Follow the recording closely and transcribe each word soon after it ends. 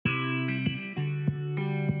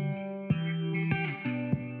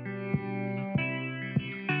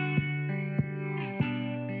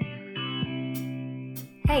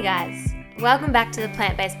Hey guys, welcome back to the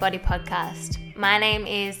Plant-Based Body Podcast. My name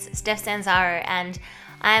is Steph Sanzaro and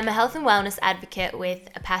I am a health and wellness advocate with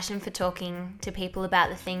a passion for talking to people about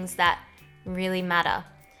the things that really matter.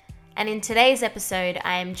 And in today's episode,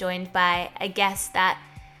 I am joined by a guest that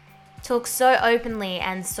talks so openly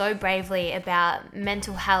and so bravely about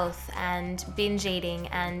mental health and binge eating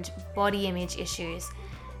and body image issues.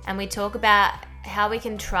 And we talk about how we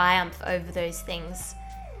can triumph over those things.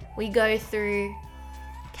 We go through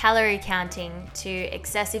calorie counting to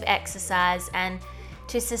excessive exercise and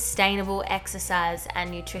to sustainable exercise and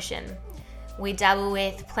nutrition. We dabble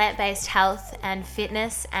with plant-based health and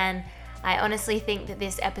fitness, and I honestly think that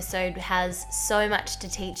this episode has so much to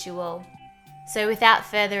teach you all. So without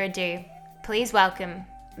further ado, please welcome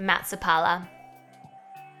Matt Sipala.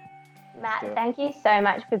 Matt, thank you so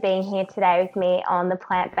much for being here today with me on the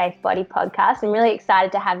Plant-Based Body Podcast. I'm really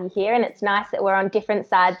excited to have you here, and it's nice that we're on different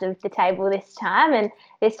sides of the table this time, and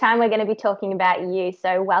this time we're going to be talking about you,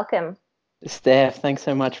 so welcome. Steph, thanks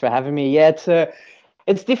so much for having me. Yeah,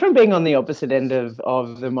 it's different being on the opposite end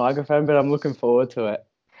of the microphone, but I'm looking forward to it.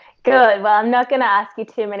 Good. Well, I'm not going to ask you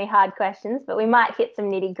too many hard questions, but we might hit some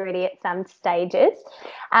nitty-gritty at some stages.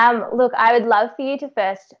 Look, I would love for you to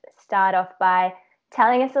first start off by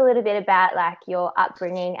telling us a little bit about like your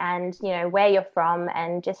upbringing and, you know, where you're from,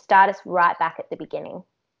 and just start us right back at the beginning.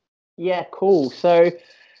 Yeah, cool. So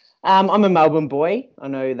I'm a Melbourne boy. I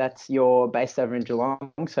know you're based over in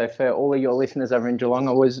Geelong. So for all of your listeners over in Geelong,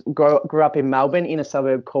 I grew up in Melbourne in a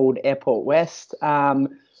suburb called Airport West.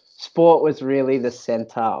 Sport was really the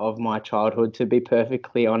centre of my childhood, to be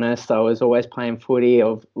perfectly honest. I was always playing footy.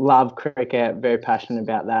 I loved cricket, very passionate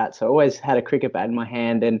about that. So I always had a cricket bat in my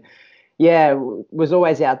hand, and yeah, was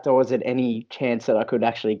always outdoors at any chance that I could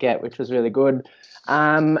actually get, which was really good.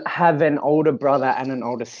 Have an older brother and an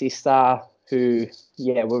older sister who,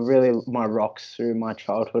 were really my rocks through my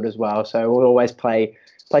childhood as well. So we'd always play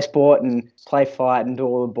sport and play fight and do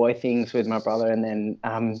all the boy things with my brother, and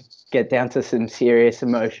then get down to some serious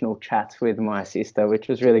emotional chats with my sister, which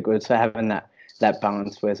was really good. So having that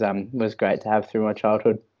balance was great to have through my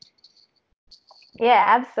childhood. Yeah,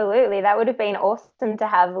 absolutely. That would have been awesome to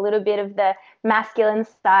have a little bit of the masculine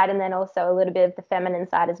side and then also a little bit of the feminine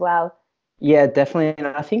side as well. Yeah, definitely. And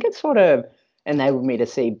I think it sort of enabled me to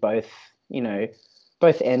see both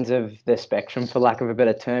ends of the spectrum, for lack of a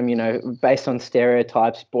better term. Based on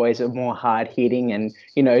stereotypes, boys are more hard hitting and,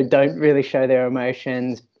 don't really show their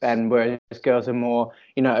emotions, and whereas girls are more,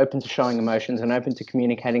 open to showing emotions and open to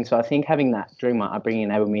communicating. So I think having that during my upbringing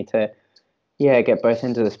enabled me to get both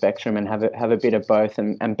ends of the spectrum and have a bit of both,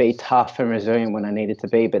 and be tough and resilient when I needed to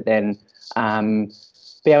be, but then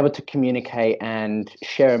be able to communicate and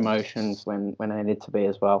share emotions when I needed to be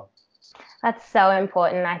as well. That's so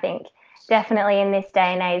important. I think definitely in this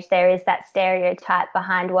day and age, there is that stereotype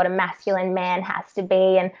behind what a masculine man has to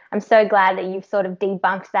be. And I'm so glad that you've sort of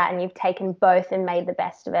debunked that and you've taken both and made the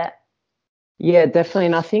best of it. Yeah, definitely.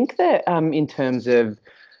 And I think that in terms of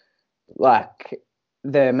like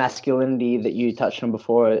the masculinity that you touched on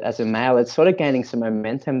before as a male, it's sort of gaining some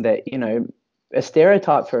momentum that, a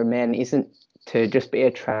stereotype for a man isn't to just be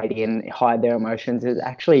a tradie and hide their emotions. It's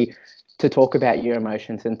actually to talk about your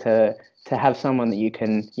emotions and to have someone that you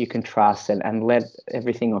can trust and let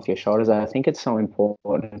everything off your shoulders. I think it's so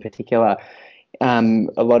important. In particular,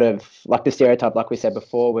 a lot of, like, the stereotype, like we said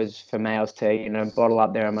before, was for males to bottle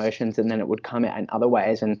up their emotions, and then it would come out in other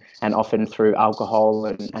ways, and often through alcohol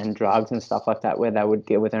and drugs and stuff like that, where they would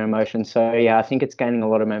deal with their emotions. So yeah, I think it's gaining a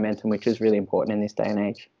lot of momentum, which is really important in this day and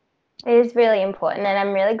age. It is really important, and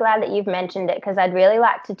I'm really glad that you've mentioned it, because I'd really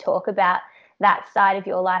like to talk about that side of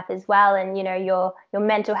your life as well, and your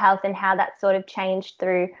mental health and how that sort of changed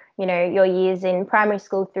through your years in primary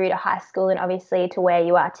school through to high school and obviously to where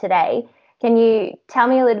you are today. Can you tell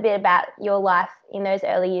me a little bit about your life in those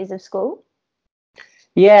early years of school?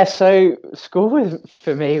 Yeah, so school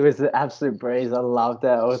for me was an absolute breeze. I loved it.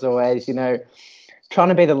 I was always, trying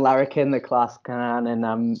to be the larrikin, the class clown,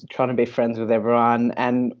 and trying to be friends with everyone.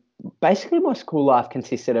 And basically my school life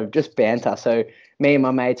consisted of just banter. So me and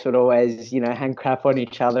my mates would always, hang crap on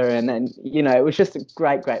each other, and it was just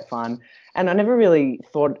great fun. And I never really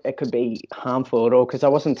thought it could be harmful at all, because I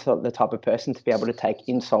wasn't the type of person to be able to take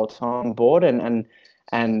insults on board and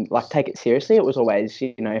like take it seriously. It was always,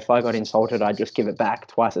 if I got insulted, I'd just give it back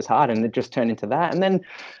twice as hard, and it just turned into that. And then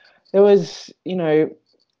there was,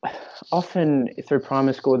 often through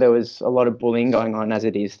primary school, there was a lot of bullying going on, as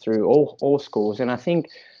it is through all schools. And I think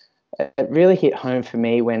it really hit home for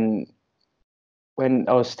me when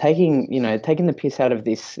I was taking the piss out of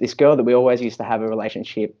this girl that we always used to have a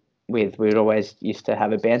relationship we'd always used to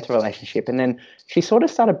have a banter relationship. And then she sort of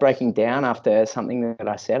started breaking down after something that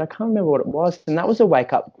I said. I can't remember what it was. And that was a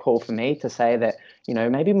wake-up call for me to say that,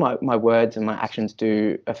 maybe my words and my actions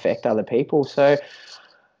do affect other people. So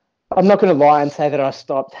I'm not going to lie and say that I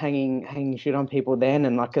stopped hanging shit on people then,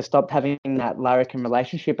 and like I stopped having that larrikin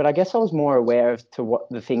relationship. But I guess I was more aware of to what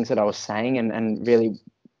the things that I was saying, and really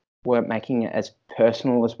weren't making it as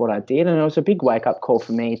personal as what I did. And it was a big wake-up call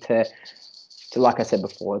for me to, like I said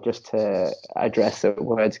before, just to address that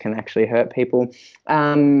words can actually hurt people.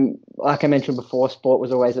 Like I mentioned before, sport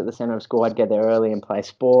was always at the center of school. I'd get there early and play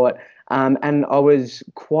sport. And I was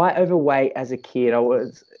quite overweight as a kid. I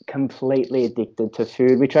was completely addicted to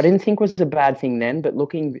food, which I didn't think was a bad thing then. But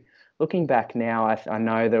looking back now, I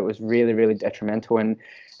know that it was really, really detrimental.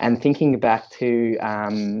 And thinking back to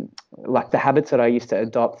like the habits that I used to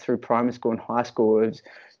adopt through primary school and high school, it was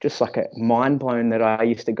just like a mind blown that I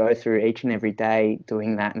used to go through each and every day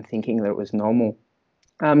doing that and thinking that it was normal.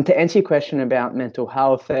 To answer your question about mental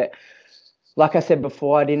health, like I said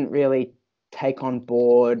before, I didn't really take on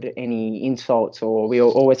board any insults, or we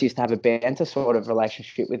always used to have a banter sort of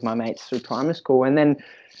relationship with my mates through primary school. And then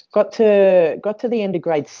got to the end of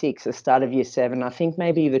grade 6, the start of year 7. I think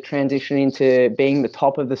maybe the transition into being the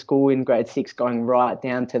top of the school in grade 6, going right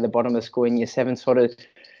down to the bottom of the school in year 7, sort of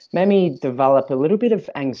made me develop a little bit of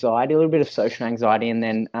anxiety, a little bit of social anxiety, and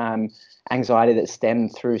then anxiety that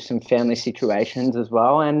stemmed through some family situations as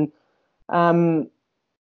well. And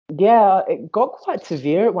yeah, it got quite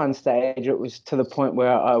severe at one stage. It was to the point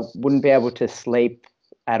where I wouldn't be able to sleep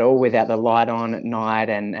at all without the light on at night,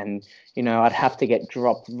 and I'd have to get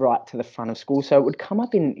dropped right to the front of school. So it would come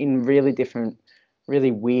up in really different,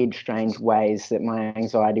 really weird, strange ways that my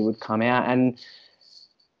anxiety would come out. And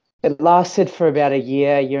it lasted for about a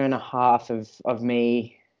year and a half of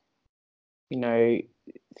me,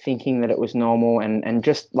 thinking that it was normal, and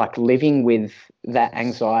just like living with that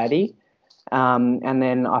anxiety. And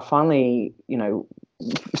then I finally,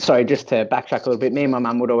 sorry, just to backtrack a little bit, me and my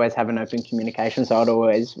mum would always have an open communication, so I'd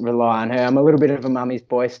always rely on her. I'm a little bit of a mummy's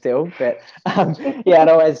boy still, but yeah, I'd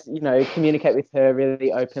always, communicate with her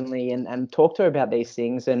really openly and talk to her about these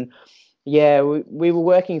things. And yeah, we were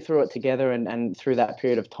working through it together, and through that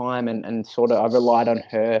period of time, and sort of I relied on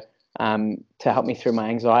her to help me through my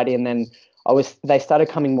anxiety. And then they started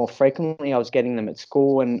coming more frequently. I was getting them at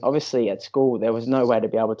school, and obviously at school there was no way to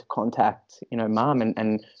be able to contact, mum,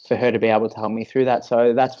 and for her to be able to help me through that.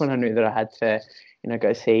 So that's when I knew that I had to,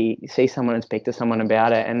 go see someone and speak to someone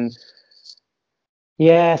about it. And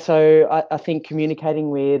yeah, so I think communicating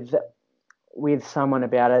with someone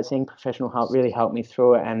about it, seeing professional help really helped me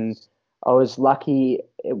through it. And I was lucky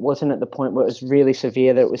it wasn't at the point where it was really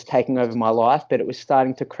severe that it was taking over my life, but it was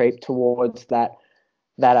starting to creep towards that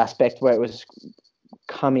aspect where it was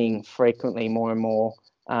coming frequently more and more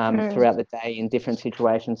throughout the day in different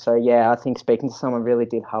situations. So yeah, I think speaking to someone really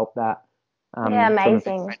did help that Yeah, from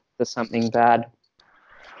amazing. to something bad.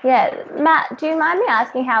 Yeah, Matt, do you mind me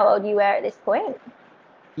asking how old you were at this point?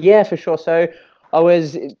 Yeah, for sure. So I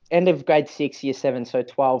was end of grade 6, year 7, so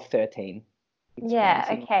 12, 13, Yeah,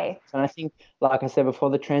 experiencing. okay. And I think, like I said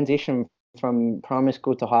before, the transition from primary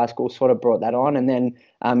school to high school sort of brought that on. And then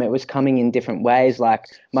it was coming in different ways. Like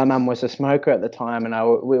my mum was a smoker at the time, and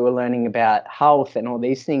we were learning about health and all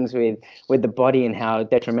these things with the body and how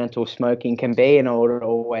detrimental smoking can be. And I would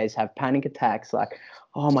always have panic attacks like,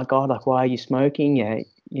 oh my God, like, why are you smoking?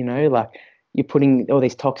 Yeah, like you're putting all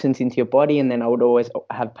these toxins into your body. And then I would always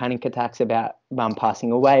have panic attacks about mum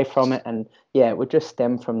passing away from it. And yeah, it would just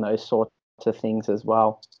stem from those sorts of things as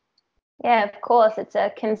well. Yeah, of course. It's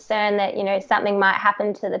a concern that, something might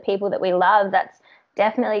happen to the people that we love. That's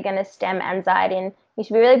definitely going to stem anxiety. And you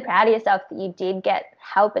should be really proud of yourself that you did get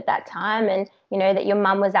help at that time, and, that your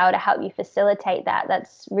mum was able to help you facilitate that.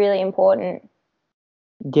 That's really important.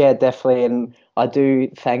 Yeah, definitely. And I do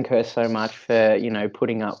thank her so much for,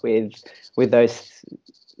 putting up with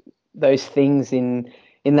those things in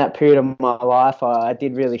that period of my life. I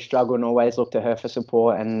did really struggle and always look to her for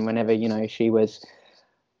support. And whenever, she was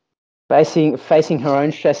facing her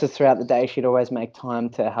own stresses throughout the day, she'd always make time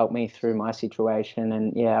to help me through my situation.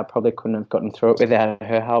 And yeah, I probably couldn't have gotten through it without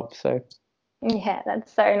her help. So Yeah,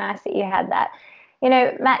 that's so nice that you had that.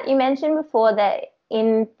 Matt, you mentioned before that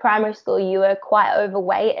in primary school you were quite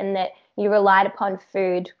overweight and that you relied upon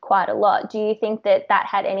food quite a lot. Do you think that that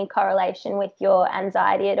had any correlation with your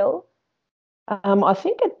anxiety at all? I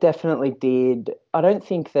think it definitely did. I don't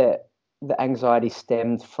think that the anxiety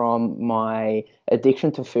stemmed from my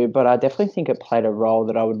addiction to food, but I definitely think it played a role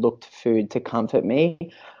that I would look to food to comfort me.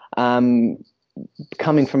 Um,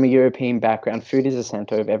 coming from a European background, food is the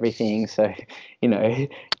center of everything. So,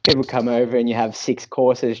 people come over and you have 6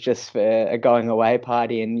 courses just for a going away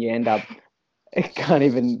party, and you end up can't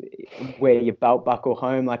even wear your belt buckle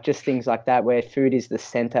home, like just things like that, where food is the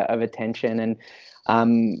center of attention. And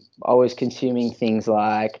I was consuming things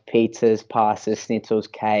like pizzas, pastas, schnitzels,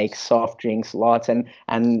 cakes, soft drinks, lots,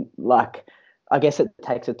 and like I guess it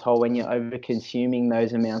takes a toll when you're over consuming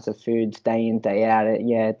those amounts of foods day in, day out.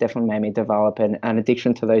 It definitely made me develop an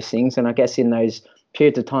addiction to those things. And I guess in those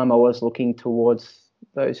periods of time, I was looking towards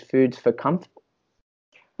those foods for comfort.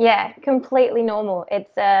 Yeah, completely normal.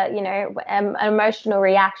 It's an emotional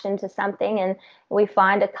reaction to something, and we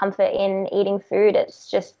find a comfort in eating food. It's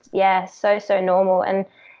just, so normal. And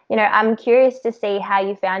I'm curious to see how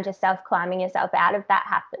you found yourself climbing yourself out of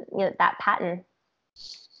that pattern.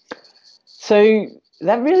 So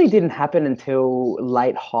that really didn't happen until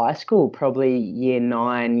late high school, probably year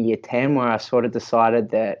 9, year 10, where I sort of decided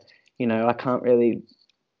that, I can't really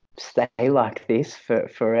stay like this for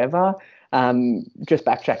forever. Just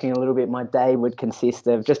backtracking a little bit, my day would consist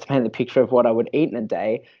of, just to paint the picture of what I would eat in a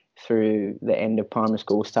day through the end of primary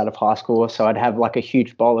school, start of high school. So I'd have like a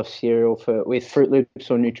huge bowl of cereal with Fruit Loops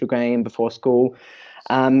or Nutri-Grain before school.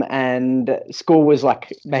 And school was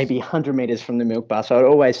like maybe 100 meters from the milk bar. So I'd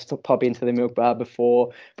always pop into the milk bar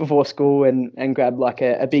before school and grab like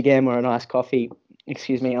a Big M or an iced coffee,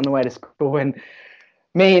 on the way to school. And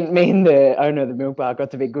me and the owner of the milk bar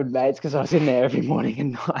got to be good mates because I was in there every morning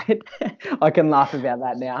and night. I can laugh about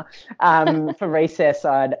that now. For recess,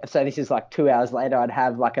 so this is like 2 hours later, I'd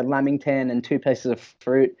have like a lamington and 2 pieces of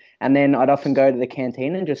fruit, and then I'd often go to the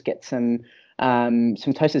canteen and just get some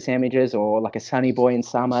toasted sandwiches or like a Sunny Boy in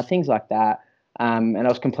summer, things like that. And I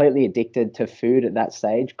was completely addicted to food at that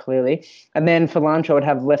stage, clearly. And then for lunch, I would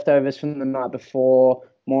have leftovers from the night before.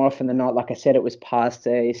 More often than not, like I said, it was pasta,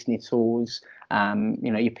 schnitzels,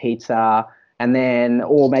 your pizza, and then,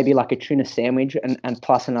 or maybe like a tuna sandwich and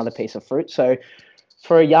plus another piece of fruit. So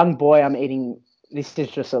for a young boy, this is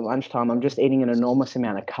just at lunchtime, I'm just eating an enormous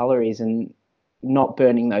amount of calories, and not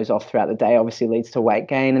burning those off throughout the day obviously leads to weight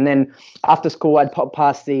gain. And then after school, I'd pop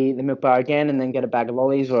past the milk bar again and then get a bag of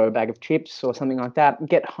lollies or a bag of chips or something like that,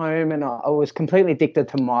 get home, and I was completely addicted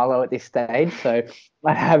to Milo at this stage. So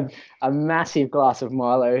I'd have a massive glass of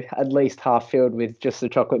Milo, at least half filled with just the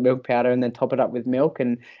chocolate milk powder, and then top it up with milk,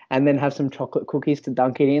 and then have some chocolate cookies to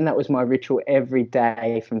dunk it in. That was my ritual every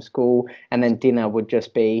day from school. And then dinner would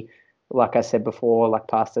just be, like I said before, like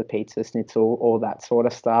pasta, pizza, schnitzel, all that sort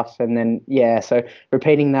of stuff. And then, so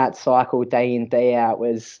repeating that cycle day in, day out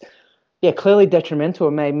was, clearly detrimental.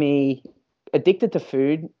 It made me addicted to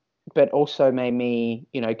food, but also made me,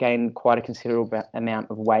 gain quite a considerable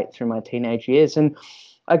amount of weight through my teenage years. And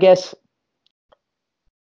I guess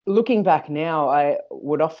looking back now, I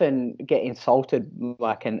would often get insulted,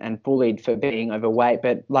 like, and bullied for being overweight.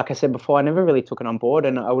 But like I said before, I never really took it on board,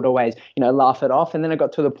 and I would always, laugh it off. And then I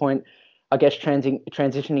got to the point, I guess,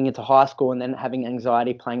 transitioning into high school and then having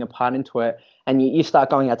anxiety playing a part into it. And you start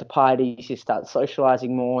going out to parties, you start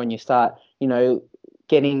socializing more, and you start,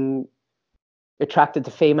 getting attracted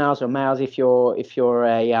to females or males if you're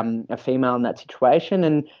a female in that situation.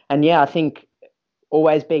 And I think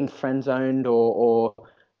always being friend zoned or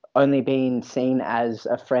only being seen as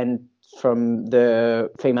a friend from the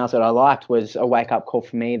females that I liked was a wake up call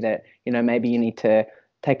for me that, maybe you need to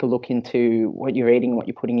take a look into what you're eating, what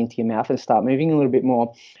you're putting into your mouth, and start moving a little bit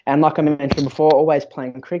more. And like I mentioned before, always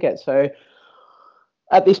playing cricket. So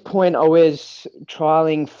at this point, I was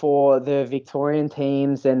trialing for the Victorian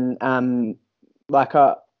teams, and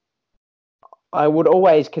I would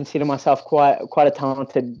always consider myself quite a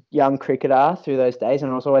talented young cricketer through those days,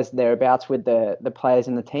 and I was always thereabouts with the players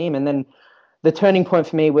in the team. And then the turning point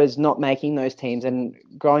for me was not making those teams. And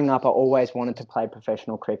growing up, I always wanted to play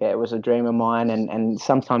professional cricket. It was a dream of mine, and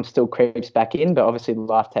sometimes still creeps back in, but obviously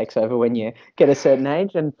life takes over when you get a certain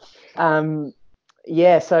age. And so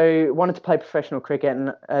wanted to play professional cricket.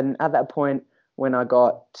 And at that point, when I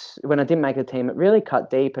didn't make the team, it really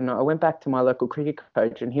cut deep. And I went back to my local cricket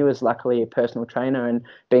coach, and he was luckily a personal trainer and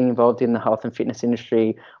being involved in the health and fitness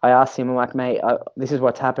industry. I asked him, I'm like, mate, this is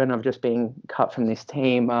what's happened. I've just been cut from this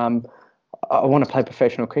team. I want to play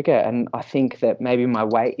professional cricket, and I think that maybe my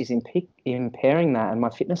weight is impairing that, and my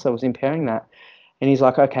fitness level is impairing that. And he's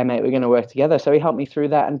like, okay, mate, we're going to work together. So he helped me through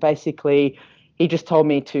that, and basically he just told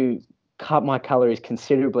me to cut my calories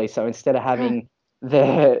considerably. So instead of having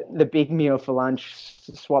the big meal for lunch,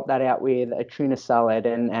 swap that out with a tuna salad,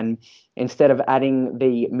 and instead of adding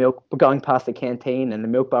the milk, going past the canteen and the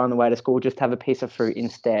milk bar on the way to school, just have a piece of fruit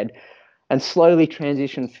instead, and slowly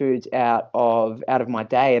transition foods out of my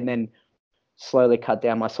day. And then slowly cut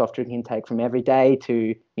down my soft drink intake from every day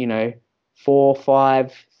to, 4,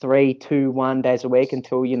 5, 3, 2, 1 days a week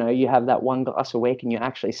until, you have that one glass a week and you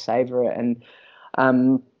actually savor it. And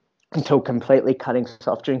until completely cutting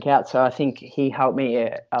soft drink out. So I think he helped me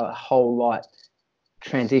a whole lot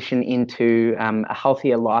transition into a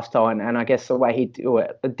healthier lifestyle. And I guess the way he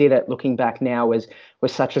did it looking back now was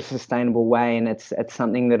such a sustainable way. And it's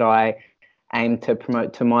something that I aim to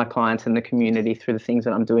promote to my clients and the community through the things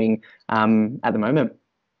that I'm doing at the moment.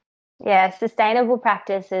 Yeah, sustainable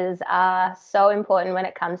practices are so important when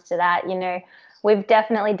it comes to that. We've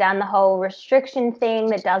definitely done the whole restriction thing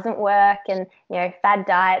that doesn't work, and, fad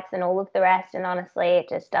diets and all of the rest. And honestly, it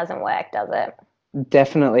just doesn't work, does it?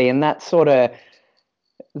 Definitely. And that segue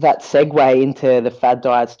into the fad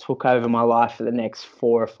diets took over my life for the next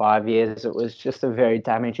 4 or 5 years. It was just a very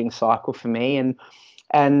damaging cycle for me.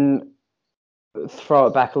 And throw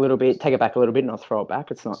it back a little bit, take it back a little bit, not throw it back.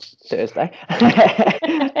 It's not Thursday.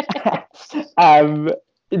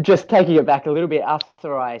 Just taking it back a little bit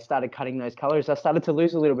after I started cutting those calories, I started to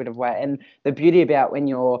lose a little bit of weight. And the beauty about when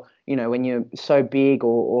you're so big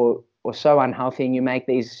or so unhealthy and you make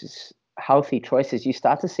these healthy choices, you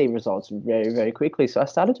start to see results very, very quickly. So I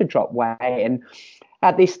started to drop weight, and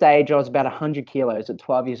at this stage, I was about 100 kilos at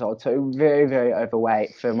 12 years old, so very, very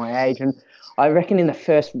overweight for my age. And I reckon in the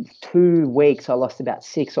first 2 weeks, I lost about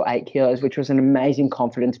 6 or 8 kilos, which was an amazing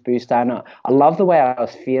confidence booster. And I love the way I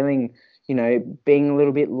was feeling, being a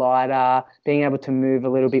little bit lighter, being able to move a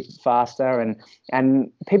little bit faster. And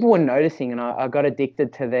people were noticing, and I got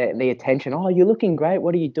addicted to the attention. Oh, you're looking great.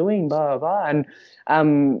 What are you doing? Blah, blah, blah.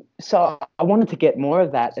 And so I wanted to get more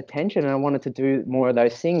of that attention, and I wanted to do more of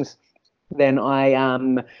those things. Then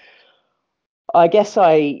I guess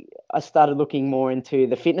I started looking more into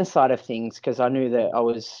the fitness side of things because I knew that I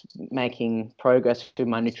was making progress with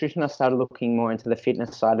my nutrition. I started looking more into the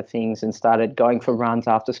fitness side of things and started going for runs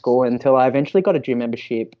after school until I eventually got a gym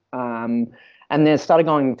membership. And then started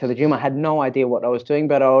going to the gym. I had no idea what I was doing,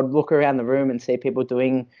 but I would look around the room and see people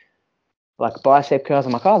doing like bicep curls.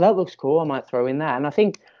 I'm like, oh, that looks cool. I might throw in that. And I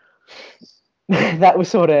think that was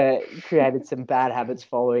sort of created some bad habits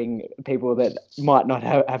following people that might not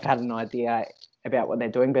have had an idea about what they're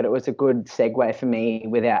doing, but it was a good segue for me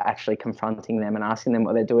without actually confronting them and asking them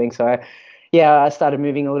what they're doing. So yeah, I started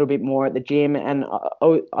moving a little bit more at the gym, and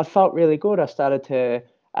I felt really good. I started to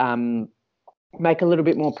make a little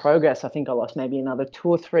bit more progress. I think I lost maybe another 2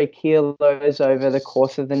 or 3 kilos over the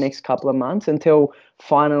course of the next couple of months until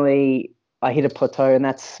finally I hit a plateau, and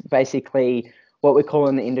that's basically what we call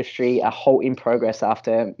in the industry a halt in progress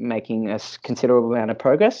after making a considerable amount of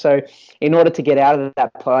progress. So in order to get out of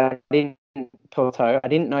that plateau, I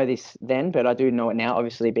didn't know this then, but I do know it now,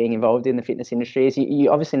 obviously being involved in the fitness industry, is you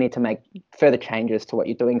obviously need to make further changes to what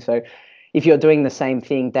you're doing. So if you're doing the same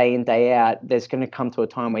thing day in, day out, there's going to come to a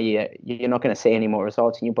time where you're not going to see any more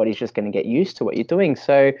results and your body's just going to get used to what you're doing.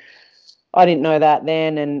 So I didn't know that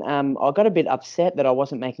then, and I got a bit upset that I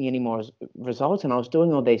wasn't making any more results, and I was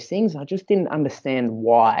doing all these things. I just didn't understand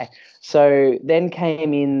why. So then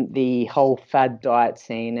came in the whole fad diet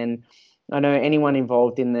scene, and I know anyone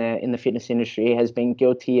involved in the fitness industry has been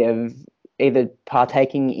guilty of either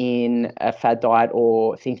partaking in a fad diet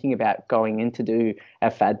or thinking about going in to do a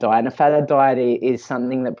fad diet. And a fad diet is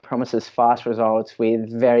something that promises fast results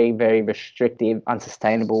with very, very restrictive,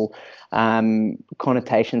 unsustainable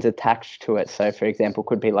connotations attached to it. So, for example,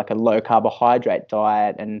 could be like a low carbohydrate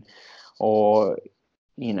diet or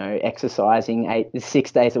exercising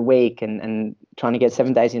 6 days a week and trying to get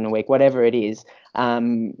 7 days in a week, whatever it is.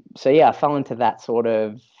 So yeah, I fell into that sort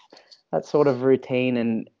of routine,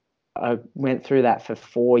 and I went through that for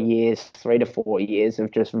 4 years, 3 to 4 years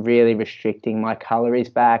of just really restricting my calories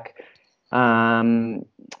back. I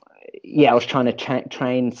was trying to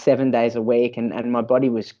train 7 days a week, and my body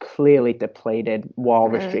was clearly depleted while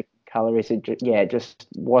restricting calories. It just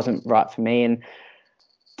wasn't right for me, and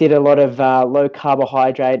did a lot of low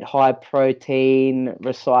carbohydrate, high protein,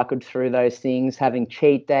 recycled through those things, having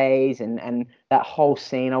cheat days, and that whole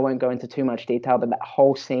scene. I won't go into too much detail, but that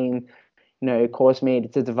whole scene, caused me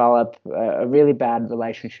to develop a really bad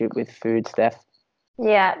relationship with food, Steph.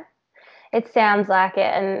 Yeah, it sounds like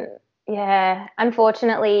it. And yeah,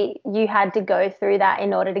 unfortunately, you had to go through that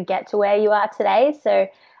in order to get to where you are today. So,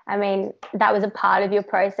 I mean, that was a part of your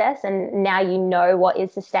process, and now you know what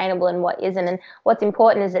is sustainable and what isn't. And what's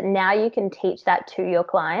important is that now you can teach that to your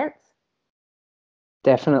clients.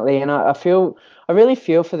 Definitely. And I really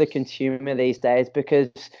feel for the consumer these days because,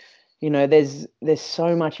 there's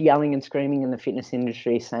so much yelling and screaming in the fitness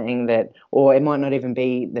industry saying that, or it might not even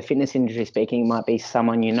be the fitness industry speaking, it might be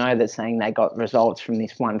someone that's saying they got results from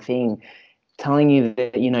this one thing, telling you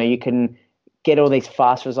that, you can get all these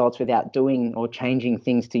fast results without doing or changing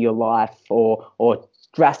things to your life, or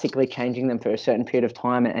drastically changing them for a certain period of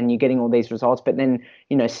time, and you're getting all these results. But then,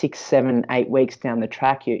 6, 7, 8 weeks down the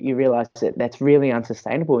track, you realize that that's really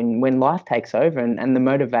unsustainable. And when life takes over, and the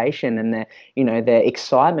motivation and the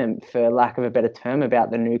excitement, for lack of a better term,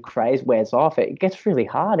 about the new craze wears off, it gets really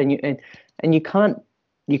hard, and you can't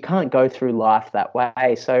go through life that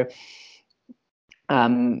way. So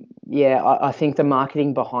yeah, I think the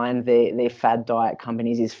marketing behind their fad diet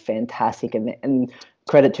companies is fantastic, and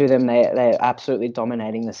credit to them, they're absolutely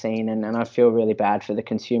dominating the scene, and I feel really bad for the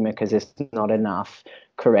consumer, because there's not enough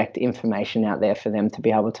correct information out there for them to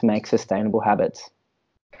be able to make sustainable habits.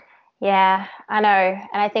 Yeah, I know.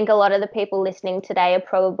 And I think a lot of the people listening today are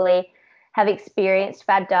probably have experienced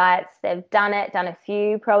fad diets. They've done a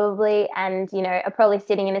few probably, and, are probably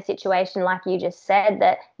sitting in a situation like you just said,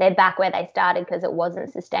 that they're back where they started because it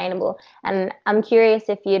wasn't sustainable. And I'm curious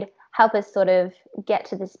if you'd help us sort of get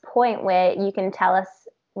to this point where you can tell us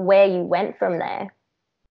where you went from there.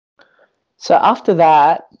 So after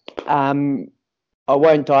that, I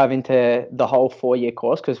won't dive into the whole 4-year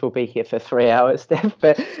course, because we'll be here for 3 hours, Steph.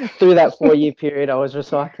 But through that 4-year period, I was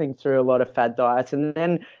recycling through a lot of fad diets. And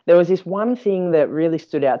then there was this one thing that really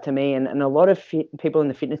stood out to me, and a lot of people in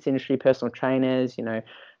the fitness industry, personal trainers,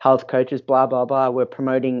 health coaches, blah, blah, blah, were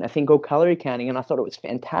promoting a thing called calorie counting. And I thought it was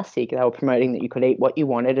fantastic. They were promoting that you could eat what you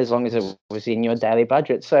wanted as long as it was in your daily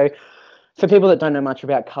budget. So for people that don't know much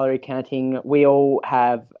about calorie counting, we all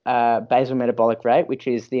have a basal metabolic rate, which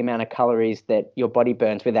is the amount of calories that your body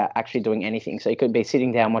burns without actually doing anything. So you could be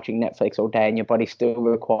sitting down watching Netflix all day, and your body still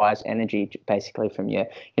requires energy, basically, from the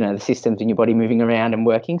systems in your body moving around and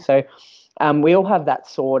working. So we all have that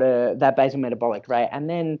basal metabolic rate. And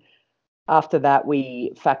then after that,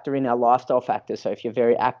 we factor in our lifestyle factors. So if you're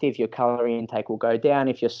very active, your calorie intake will go down.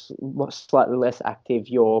 If you're slightly less active,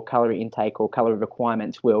 your calorie intake or calorie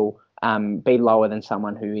requirements will be lower than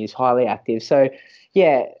someone who is highly active. So,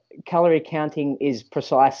 yeah, calorie counting is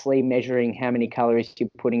precisely measuring how many calories you're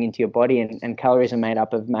putting into your body, and calories are made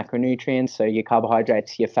up of macronutrients, so your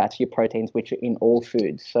carbohydrates, your fats, your proteins, which are in all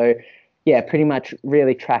foods. So, yeah, pretty much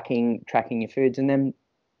really tracking your foods. And then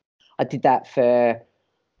I did that for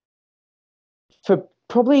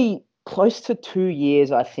probably close to 2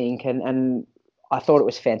 years, I think, and I thought it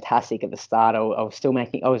was fantastic at the start. I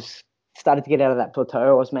was started to get out of that plateau.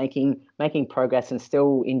 I was making progress and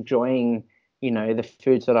still enjoying, the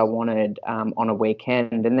foods that I wanted on a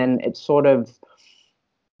weekend. And then it sort of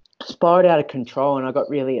spiraled out of control, and I got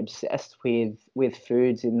really obsessed with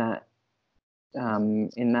foods in that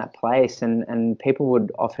place, and people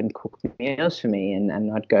would often cook meals for me,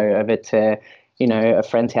 and I'd go over to a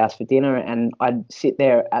friend's house for dinner, and I'd sit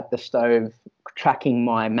there at the stove tracking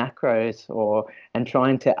my macros, and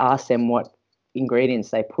trying to ask them what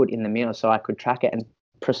ingredients they put in the meal, so I could track it and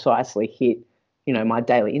precisely hit my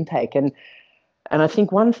daily intake. And I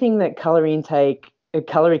think one thing that calorie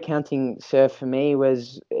counting served for me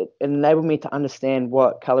was it enabled me to understand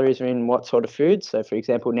what calories are in what sort of foods. So for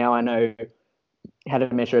example, now I know how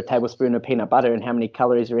to measure a tablespoon of peanut butter and how many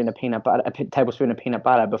calories are in a tablespoon of peanut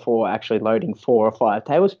butter before actually loading 4 or 5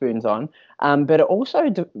 tablespoons on. But it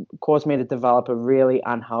also caused me to develop a really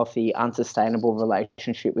unhealthy, unsustainable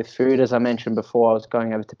relationship with food. As I mentioned before, I was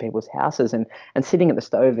going over to people's houses and sitting at the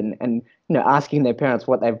stove and asking their parents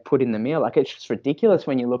what they've put in the meal. Like, it's just ridiculous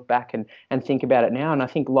when you look back and think about it now. And I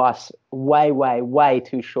think life's way, way, way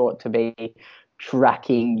too short to be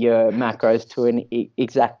tracking your macros to an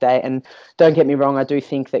exact day. And don't get me wrong, I do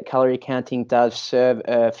think that calorie counting does serve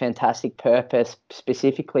a fantastic purpose,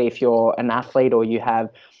 specifically if you're an athlete or you have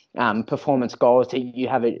performance goals that you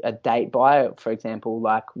have a date by. For example,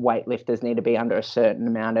 like weightlifters need to be under a certain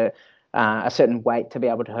amount of a certain weight to be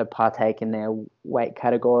able to partake in their weight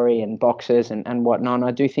category, and boxers and whatnot. And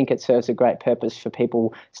I do think it serves a great purpose for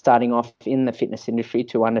people starting off in the fitness industry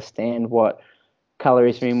to understand what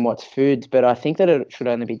calories are in what's foods. But I think that it should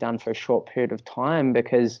only be done for a short period of time,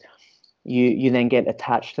 because you then get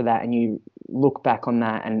attached to that, and you look back on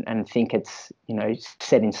that and think it's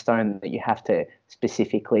set in stone that you have to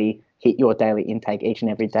specifically hit your daily intake each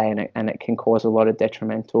and every day, and it can cause a lot of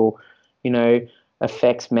detrimental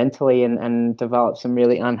effects mentally, and develop some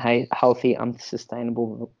really unhealthy,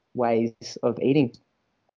 unsustainable ways of eating.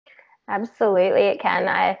 Absolutely, it can.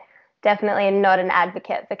 I definitely am not an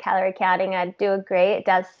advocate for calorie counting. I do agree it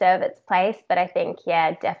does serve its place, but I think,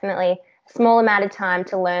 yeah, definitely a small amount of time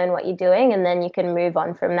to learn what you're doing, and then you can move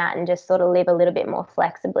on from that and just sort of live a little bit more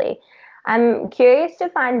flexibly. I'm curious to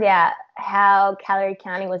find out how calorie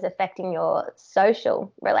counting was affecting your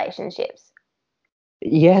social relationships.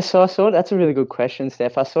 Yeah, so I thought that's a really good question,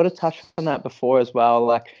 Steph. I sort of touched on that before as well.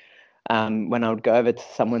 Like, when I would go over to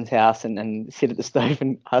someone's house and sit at the stove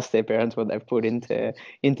and ask their parents what they've put into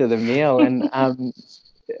the meal, and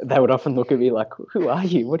they would often look at me like, "Who are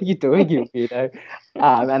you? What are you doing, you weirdo?"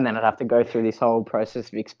 And then I'd have to go through this whole process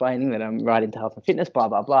of explaining that I'm right into health and fitness, blah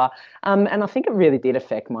blah blah. And I think it really did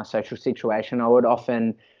affect my social situation. I would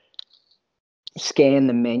often scan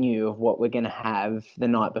the menu of what we're going to have the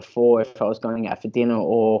night before if I was going out for dinner,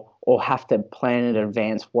 or have to plan in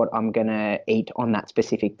advance what I'm going to eat on that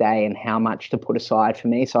specific day and how much to put aside for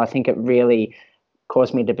me. So I think it really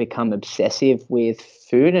caused me to become obsessive with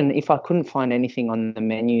food. And if I couldn't find anything on the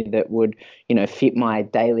menu that would, fit my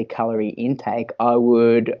daily calorie intake, I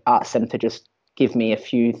would ask them to just give me a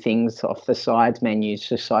few things off the sides menus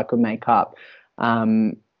just so I could make up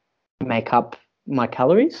my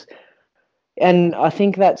calories. And I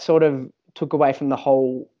think that sort of took away from the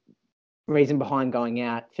whole reason behind going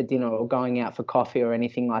out for dinner or going out for coffee or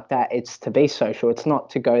anything like that. It's to be social. It's not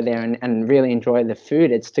to go there and really enjoy the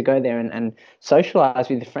food. It's to go there and socialize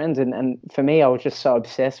with your friends. And for me, I was just so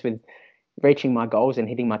obsessed with reaching my goals and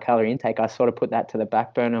hitting my calorie intake. I sort of put that to the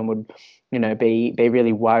back burner and would, be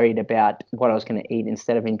really worried about what I was going to eat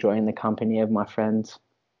instead of enjoying the company of my friends.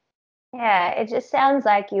 Yeah, it just sounds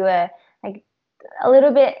like you were like a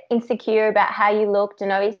little bit insecure about how you looked,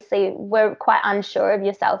 and obviously were quite unsure of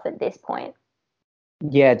yourself at this point.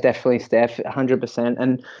 Yeah, definitely, Steph, 100%.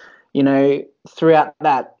 And, throughout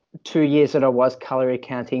that 2 years that I was calorie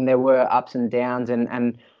counting, there were ups and downs.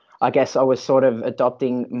 And I guess I was sort of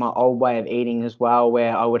adopting my old way of eating as well,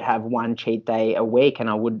 where I would have one cheat day a week and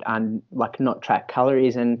I would not track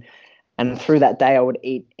calories. And through that day, I would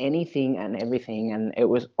eat anything and everything. And it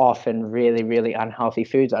was often really, really unhealthy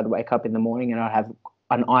foods. I'd wake up in the morning and I'd have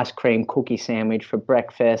an ice cream cookie sandwich for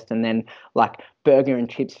breakfast and then like burger and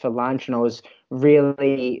chips for lunch. And I was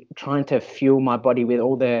really trying to fuel my body with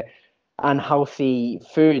all the unhealthy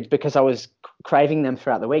foods because I was craving them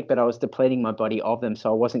throughout the week, but I was depleting my body of them.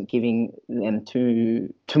 So I wasn't giving them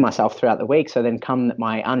to myself throughout the week. So then come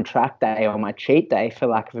my untracked day or my cheat day, for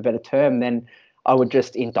lack of a better term, then I would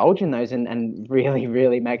just indulge in those and really,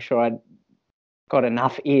 really make sure I got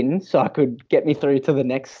enough in so I could get me through to the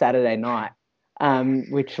next Saturday night.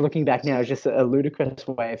 Which looking back now is just a ludicrous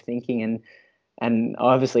way of thinking, and I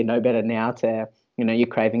obviously know better now to, your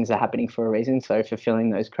cravings are happening for a reason. So fulfilling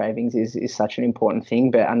those cravings is such an important thing,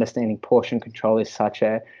 but understanding portion control is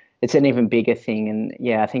it's an even bigger thing. And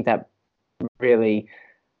yeah, I think that really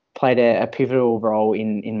played a pivotal role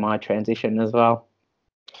in my transition as well.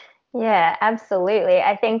 Yeah, absolutely.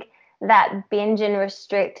 I think that binge and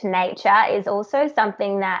restrict nature is also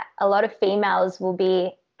something that a lot of females will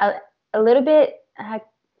be a little bit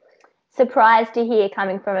surprised to hear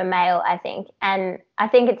coming from a male, I think. And I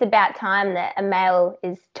think it's about time that a male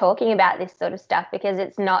is talking about this sort of stuff, because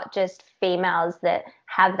it's not just females that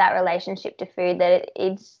have that relationship to food, that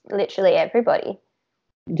it's literally everybody.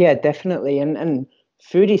 Yeah, definitely. And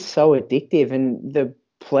food is so addictive, and the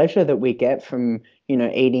pleasure that we get from,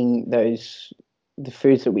 eating the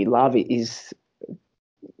foods that we love it's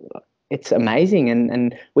amazing.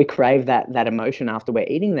 And we crave that emotion after we're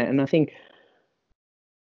eating that. And I think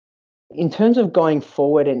in terms of going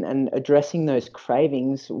forward and addressing those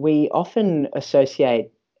cravings, we often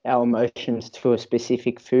associate our emotions to a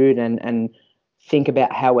specific food and think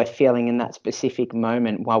about how we're feeling in that specific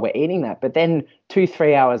moment while we're eating that. But then 2,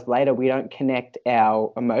 3 hours later, we don't connect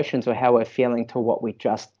our emotions or how we're feeling to what we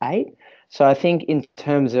just ate. So I think in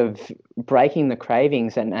terms of breaking the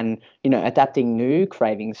cravings and adapting new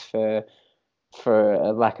cravings for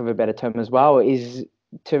a lack of a better term as well, is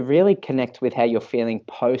to really connect with how you're feeling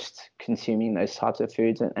post consuming those types of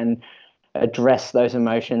foods and address those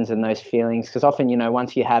emotions and those feelings. Because often,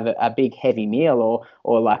 once you have a big heavy meal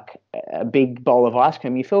or like a big bowl of ice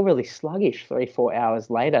cream, you feel really sluggish 3, 4 hours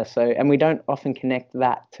later. So, and we don't often connect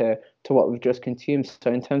that to what we've just consumed.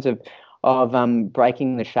 So in terms of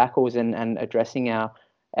breaking the shackles and addressing our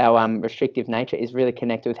restrictive nature, is really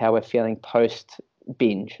connect with how we're feeling post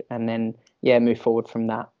binge, and then move forward from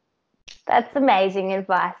that. That's amazing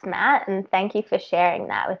advice, Matt, and thank you for sharing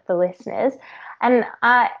that with the listeners. And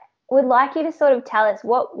I would like you to sort of tell us,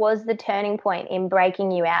 what was the turning point in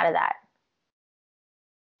breaking you out of that?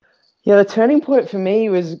 Yeah, the turning point for me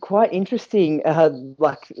was quite interesting.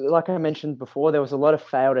 Like I mentioned before, there was a lot of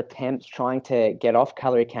failed attempts trying to get off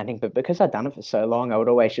calorie counting, but because I'd done it for so long, I would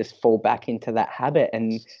always just fall back into that habit,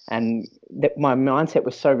 and that my mindset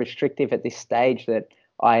was so restrictive at this stage that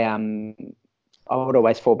I I would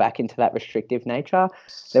always fall back into that restrictive nature.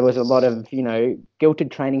 There was a lot of,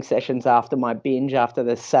 guilted training sessions after my binge after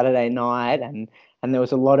the Saturday night, and there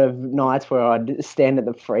was a lot of nights where I'd stand at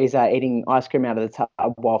the freezer eating ice cream out of the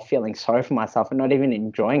tub while feeling sorry for myself and not even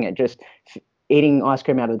enjoying it, just eating ice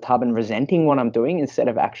cream out of the tub and resenting what I'm doing instead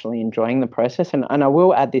of actually enjoying the process. And I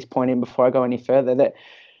will add this point in before I go any further that,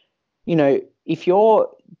 if you're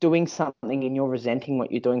doing something and you're resenting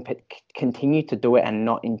what you're doing, but continue to do it and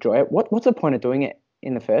not enjoy it, what's the point of doing it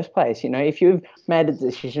in the first place? If you've made a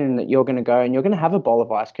decision that you're going to go and you're going to have a bowl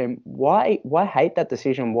of ice cream, why hate that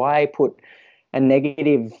decision? Why put a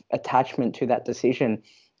negative attachment to that decision?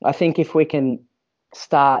 I think if we can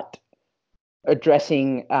start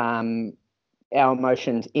addressing our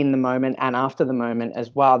emotions in the moment and after the moment as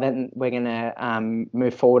well, then we're going to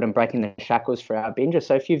move forward and breaking the shackles for our binges.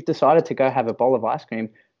 So if you've decided to go have a bowl of ice cream,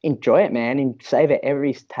 enjoy it, man, and savor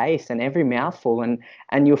every taste and every mouthful,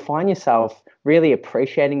 and you'll find yourself really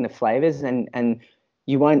appreciating the flavors, and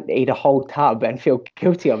you won't eat a whole tub and feel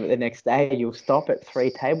guilty of it the next day. You'll stop at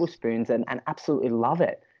 3 tablespoons and absolutely love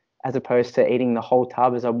it, as opposed to eating the whole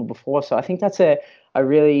tub as I would before. So I think that's a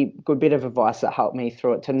really good bit of advice that helped me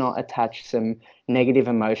through it, to not attach some negative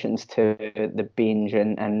emotions to the binge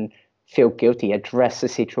and feel guilty. Address the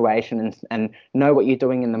situation and know what you're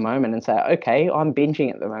doing in the moment and say, okay, I'm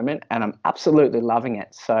binging at the moment and I'm absolutely loving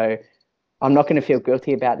it. So I'm not going to feel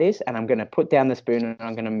guilty about this, and I'm going to put down the spoon and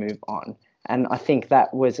I'm going to move on. And I think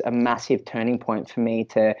that was a massive turning point for me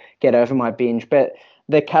to get over my binge. But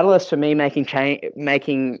the catalyst for me making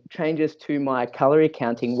changes to my calorie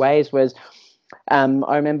counting ways was, I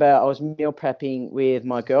remember I was meal prepping with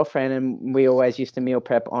my girlfriend, and we always used to meal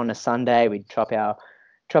prep on a Sunday. We'd chop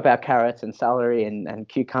our carrots and celery and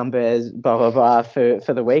cucumbers, blah blah blah,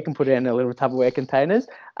 for the week, and put it in a little Tupperware containers.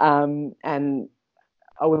 And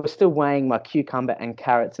I was still weighing my cucumber and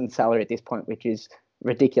carrots and celery at this point, which is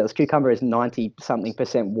ridiculous. Cucumber is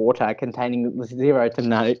 90-something% water, containing 0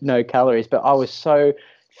 to no calories. But I was so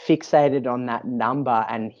fixated on that number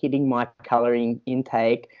and hitting my calorie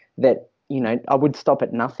intake that, I would stop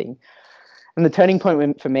at nothing. And the turning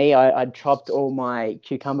point for me, I'd chopped all my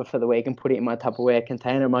cucumber for the week and put it in my Tupperware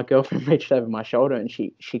container. My girlfriend reached over my shoulder and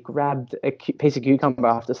she grabbed a piece of cucumber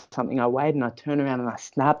after something I weighed, and I turned around and I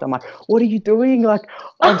snapped. I'm like, what are you doing? Like,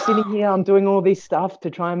 I'm sitting here, I'm doing all this stuff to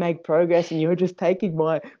try and make progress, and you're just taking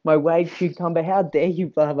my weighed cucumber. How dare you,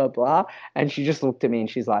 blah, blah, blah. And she just looked at me and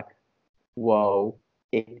she's like, whoa,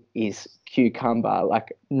 it is cucumber,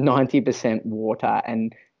 like 90% water,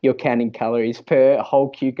 and you're counting calories per whole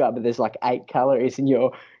cucumber. There's like 8 calories, and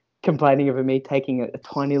you're complaining over me taking a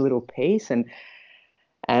tiny little piece. And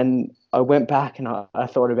I went back and I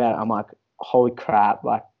thought about it. I'm like, holy crap,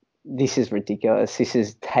 like, this is ridiculous. This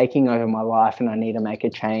is taking over my life, and I need to make a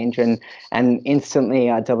change. And instantly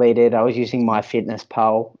I was using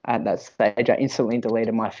MyFitnessPal at that stage. I instantly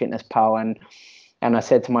deleted MyFitnessPal, and I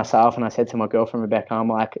said to myself, and I said to my girlfriend Rebecca, I'm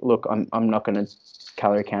like, look, I'm not going to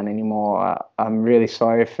calorie count anymore. I'm really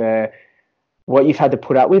sorry for what you've had to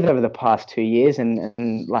put up with over the past 2 years, and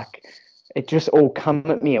like, it just all come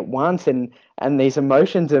at me at once, and these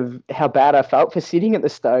emotions of how bad I felt for sitting at the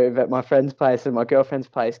stove at my friend's place and my girlfriend's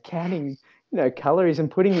place, counting, calories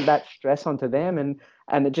and putting that stress onto them,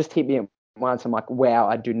 and it just hit me at once. I'm like, wow,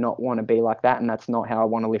 I do not want to be like that, and that's not how I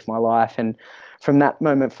want to live my life. And from that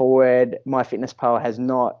moment forward, MyFitnessPal has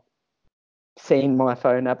not seen my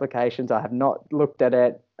phone applications. I have not looked at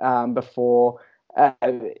it before.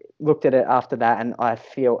 Looked at it after that, and I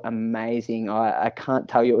feel amazing. I can't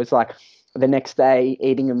tell you. It was like the next day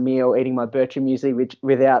eating my Bircher muesli, which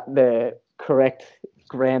without the correct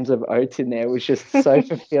grams of oats in there, was just so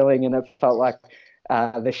fulfilling, and it felt like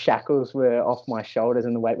the shackles were off my shoulders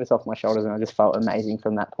and the weight was off my shoulders, and I just felt amazing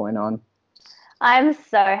from that point on. I'm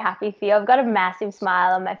so happy for you. I've got a massive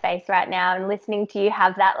smile on my face right now, and listening to you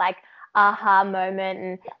have that like aha moment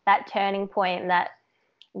and that turning point that,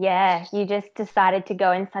 yeah, you just decided to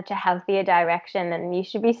go in such a healthier direction, and you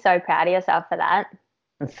should be so proud of yourself for that.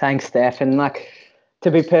 Thanks, Steph. And like,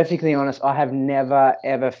 to be perfectly honest, I have never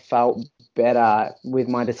ever felt better with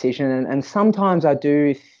my decision. And sometimes I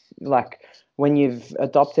do, like, when you've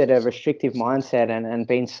adopted a restrictive mindset and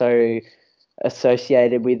been so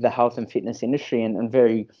associated with the health and fitness industry and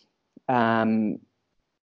very um,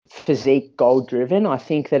 physique goal driven, I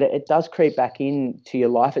think that it does creep back into your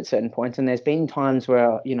life at certain points. And there's been times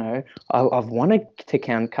where, I've wanted to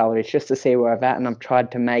count calories just to see where I'm at, and I've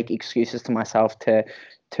tried to make excuses to myself to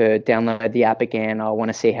download the app again. I want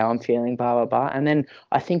to see how I'm feeling, blah, blah, blah. And then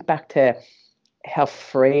I think back to how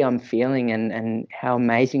free I'm feeling and how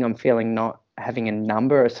amazing I'm feeling not having a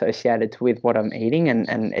number associated with what I'm eating,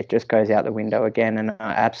 and it just goes out the window again. And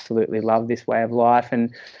I absolutely love this way of life,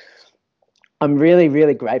 and I'm really,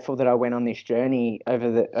 really grateful that I went on this journey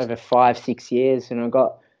over 5, 6 years, and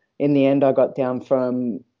in the end I got down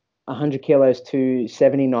from 100 kilos to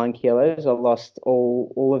 79 kilos. I lost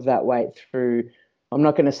all of that weight through. I'm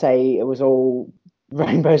not going to say it was all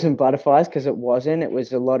rainbows and butterflies, because it wasn't. It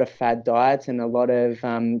was a lot of fad diets and a lot of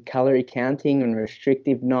calorie counting and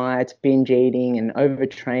restrictive nights, binge eating and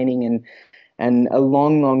overtraining, and a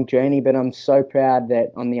long, long journey. But I'm so proud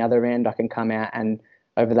that on the other end I can come out, and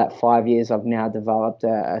over that 5 years, I've now developed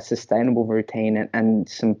a sustainable routine and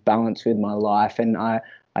some balance with my life. And I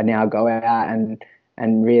now go out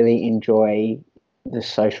and really enjoy the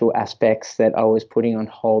social aspects that I was putting on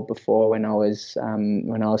hold before when I was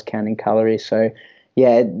counting calories. So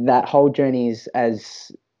yeah, that whole journey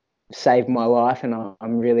has saved my life, and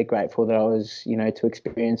I'm really grateful that I was, to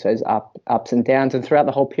experience those ups and downs. And throughout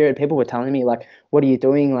the whole period, people were telling me, like, what are you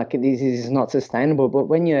doing? Like, this is not sustainable. But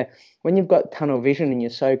when you've got tunnel vision and you're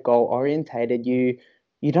so goal orientated, you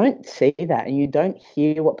don't see that, and you don't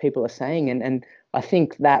hear what people are saying. And I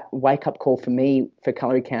think that wake up call for me for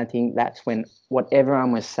calorie counting, that's when what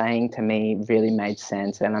everyone was saying to me really made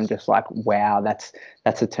sense. And I'm just like, wow, that's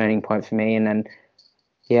a turning point for me. And then,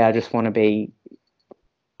 yeah, I just want to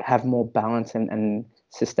have more balance and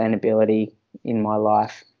sustainability in my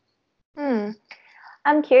life.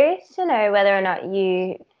 I'm curious to know whether or not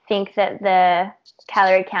you think that the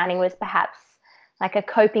calorie counting was perhaps like a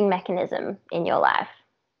coping mechanism in your life.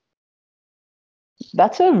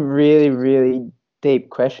 That's a really, really deep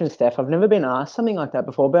question, Steph. I've never been asked something like that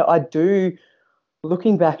before, but I do,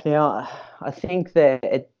 looking back now, I think that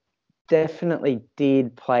it definitely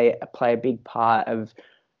did play a big part of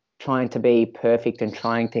trying to be perfect and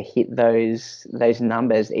trying to hit those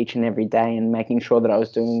numbers each and every day, and making sure that I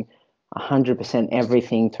was doing 100%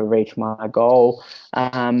 everything to reach my goal.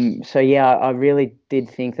 So yeah, I really did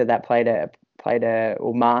think that played a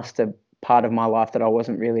or master part of my life that I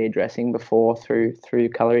wasn't really addressing before through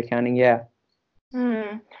calorie counting. Yeah.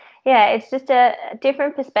 Yeah, it's just a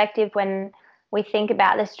different perspective when we think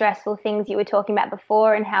about the stressful things you were talking about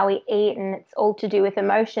before and how we eat, and it's all to do with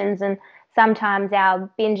emotions. And sometimes our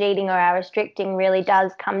binge eating or our restricting really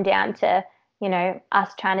does come down to,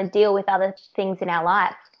 us trying to deal with other things in our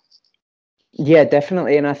life. Yeah,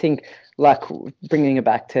 definitely. And I think, like, bringing it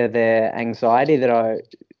back to the anxiety that I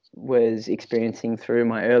was experiencing through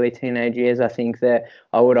my early teenage years, I think that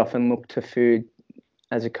I would often look to food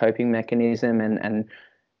as a coping mechanism, and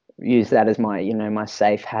use that as my, my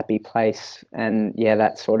safe, happy place. And yeah,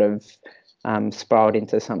 that sort of spiraled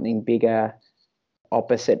into something bigger,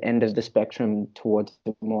 opposite end of the spectrum, towards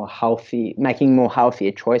making more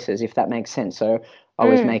healthier choices, if that makes sense. So I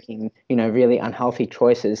was making, really unhealthy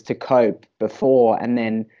choices to cope before, and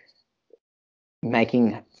then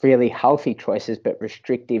making really healthy choices, but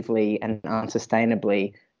restrictively and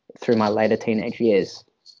unsustainably through my later teenage years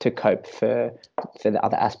to cope for the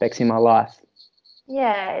other aspects in my life.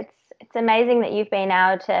 Yeah, it's amazing that you've been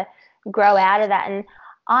able to grow out of that. And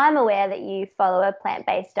I'm aware that you follow a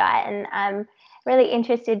plant-based diet, and I'm really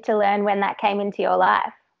interested to learn when that came into your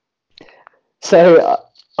life. So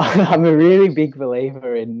I'm a really big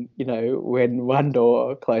believer in, when one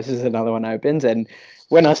door closes, another one opens. And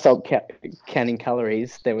when I stopped counting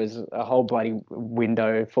calories, there was a whole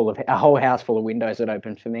house full of windows that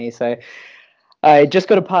opened for me. So I just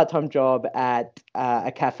got a part-time job at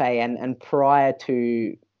a cafe, and prior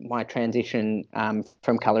to my transition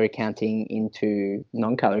from calorie counting into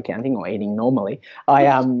non-calorie counting, or eating normally, I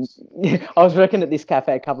I was working at this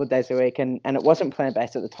cafe a couple of days a week, and it wasn't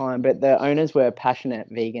plant-based at the time, but the owners were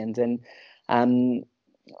passionate vegans, and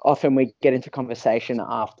often we get into conversation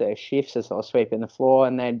after shifts as I was sweeping the floor,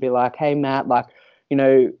 and they'd be like, "Hey Matt, like,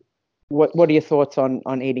 what are your thoughts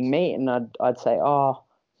on eating meat?" And I'd say, "Oh,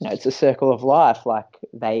 it's a circle of life. Like,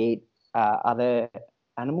 they eat other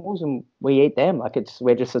animals and we eat them. Like,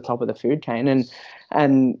 we're just the top of the food chain."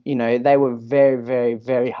 And they were very, very,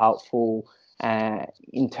 very helpful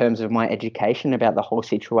in terms of my education about the whole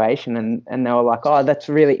situation. And they were like, "Oh, that's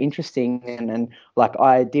really interesting." And like,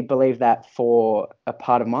 I did believe that for a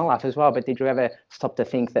part of my life as well. But did you ever stop to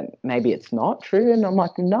think that maybe it's not true? And I'm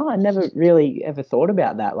like, no, I never really ever thought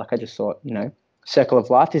about that. Like, I just thought, circle of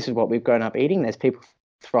life, this is what we've grown up eating. There's people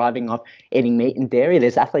thriving off eating meat and dairy.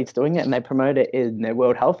 There's athletes doing it, and they promote it in the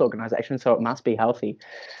World Health Organization, so it must be healthy.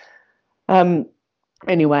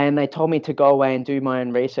 Anyway, and they told me to go away and do my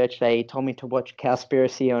own research. They told me to watch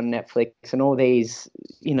Cowspiracy on Netflix and all these,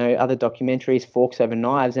 other documentaries, Forks Over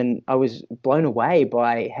Knives, and I was blown away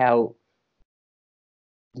by how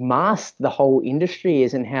masked the whole industry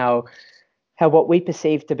is, and how how what we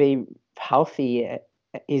perceive to be healthy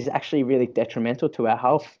is actually really detrimental to our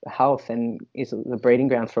health and is the breeding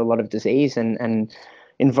ground for a lot of disease and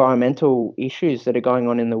environmental issues that are going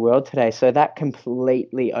on in the world today. So that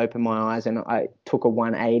completely opened my eyes, and I took a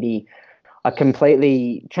 180. I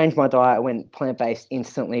completely changed my diet. I went plant-based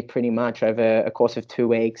instantly, pretty much over a course of 2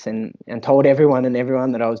 weeks, and told everyone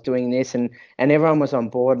that I was doing this, and everyone was on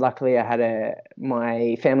board. Luckily, I had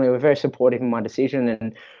my family were very supportive in my decision,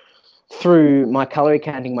 and through my calorie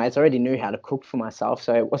counting ways, I already knew how to cook for myself,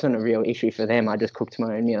 so it wasn't a real issue for them. I just cooked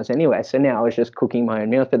my own meals anyway. So now I was just cooking my own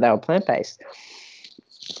meals, but they were plant-based.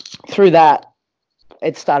 Through that,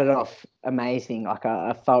 it started off amazing. Like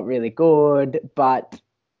I felt really good, but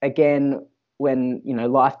again, when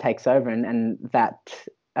life takes over and that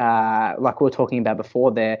like we were talking about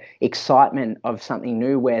before, the excitement of something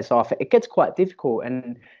new wears off, it gets quite difficult,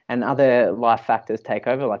 and other life factors take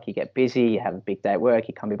over. Like you get busy, you have a big day at work,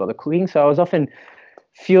 you can't be bothered cooking. So I was often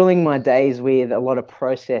fueling my days with a lot of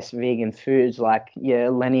processed vegan foods like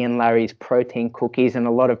Lenny and Larry's protein cookies and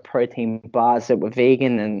a lot of protein bars that were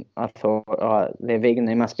vegan. And I thought, oh, they're vegan,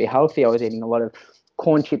 they must be healthy. I was eating a lot of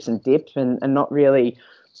corn chips and dips and not really,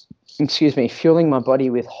 fueling my body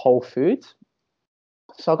with whole foods.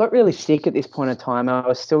 So I got really sick at this point in time. I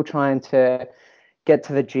was still trying to get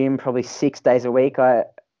to the gym probably 6 days a week. I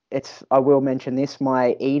will mention this,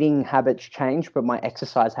 my eating habits changed, but my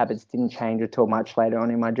exercise habits didn't change until much later on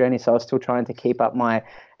in my journey. So I was still trying to keep up my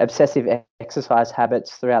obsessive exercise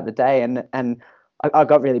habits throughout the day. And I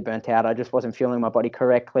got really burnt out. I just wasn't fueling my body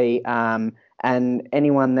correctly. And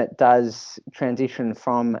anyone that does transition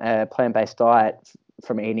from a plant-based diet,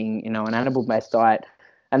 from eating, an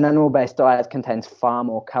an animal-based diet contains far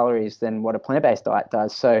more calories than what a plant-based diet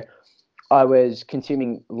does. So I was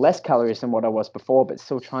consuming less calories than what I was before, but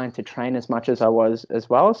still trying to train as much as I was as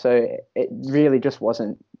well. So it really just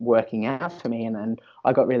wasn't working out for me, and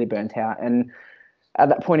I got really burnt out. And at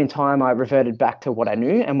that point in time, I reverted back to what I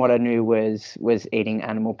knew, and what I knew was eating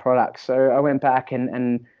animal products. So I went back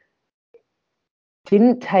and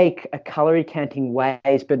didn't take a calorie counting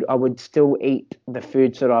ways, but I would still eat the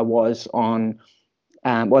foods that I was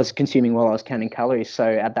consuming while I was counting calories. So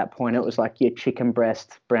at that point, it was like your chicken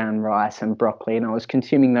breast, brown rice, and broccoli, and I was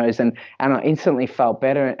consuming those, and I instantly felt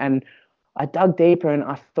better. And I dug deeper, and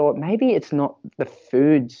I thought maybe it's not the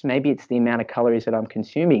foods, maybe it's the amount of calories that I'm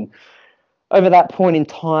consuming. Over that point in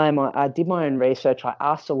time, I did my own research. I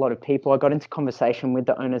asked a lot of people. I got into conversation with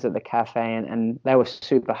the owners at the cafe, and they were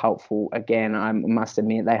super helpful. Again, I must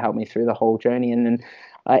admit, they helped me through the whole journey. And then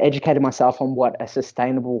I educated myself on what a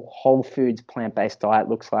sustainable whole foods plant-based diet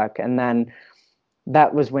looks like. And then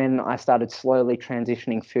that was when I started slowly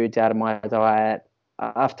transitioning foods out of my diet.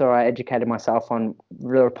 After I educated myself on the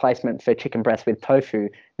replacement for chicken breast with tofu,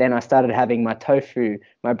 then I started having my tofu,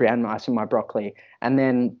 my brown rice, and my broccoli. And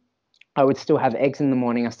then I would still have eggs in the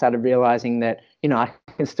morning. I started realizing that, I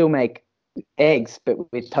can still make eggs,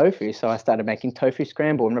 but with tofu. So I started making tofu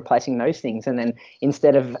scramble and replacing those things. And then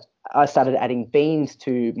I started adding beans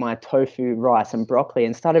to my tofu, rice, and broccoli,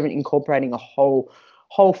 and started incorporating a whole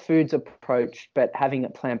foods approach, but having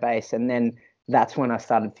it plant-based. And then that's when I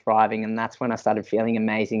started thriving, and that's when I started feeling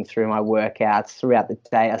amazing through my workouts throughout the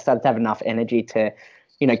day. I started to have enough energy to,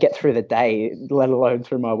 get through the day, let alone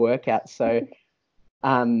through my workouts. So,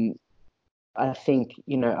 I think,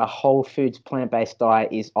 a whole foods plant-based diet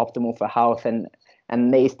is optimal for health.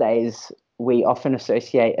 And these days we often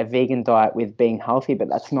associate a vegan diet with being healthy, but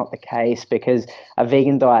that's not the case, because a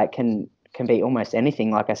vegan diet can be almost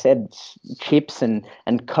anything. Like I said, chips and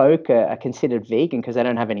Coke are considered vegan because they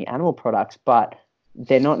don't have any animal products, but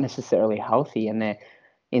they're not necessarily healthy. And they're,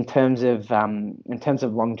 in terms of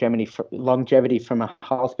longevity from a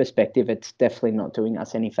health perspective, it's definitely not doing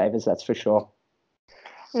us any favors, that's for sure.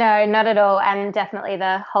 No, not at all. And definitely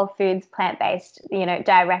the whole foods plant-based,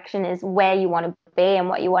 direction is where you want to be and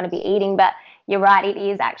what you want to be eating. But you're right, it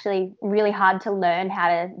is actually really hard to learn how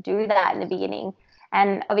to do that in the beginning.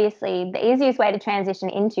 And obviously the easiest way to transition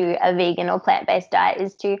into a vegan or plant-based diet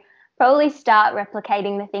is to probably start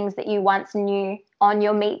replicating the things that you once knew on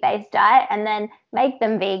your meat-based diet and then make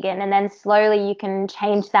them vegan. And then slowly you can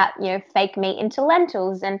change that, fake meat into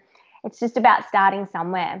lentils. And it's just about starting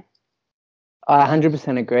somewhere. I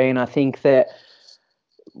 100% agree. And I think that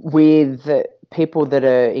with people that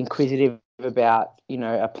are inquisitive about,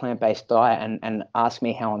 a plant-based diet and ask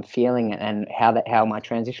me how I'm feeling and how my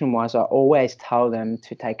transition was, I always tell them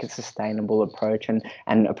to take a sustainable approach and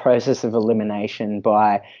a process of elimination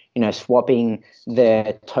by, swapping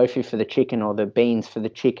the tofu for the chicken or the beans for the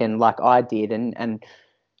chicken like I did, and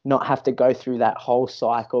not have to go through that whole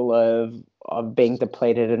cycle of being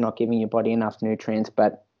depleted and not giving your body enough nutrients,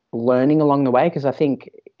 but learning along the way, because I think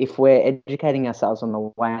if we're educating ourselves on the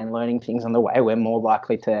way and learning things on the way, we're more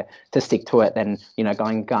likely to stick to it than,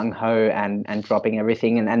 going gung-ho and dropping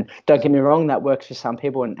everything. And don't get me wrong, that works for some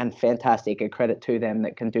people, and fantastic, a credit to them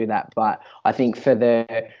that can do that. But I think for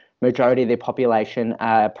the majority of the population,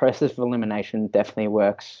 process of elimination definitely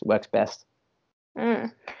works best.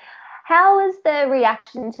 Mm. How was the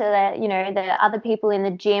reaction to the other people in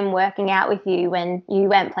the gym working out with you when you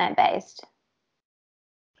went plant-based?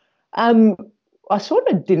 Um, I sort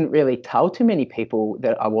of didn't really tell too many people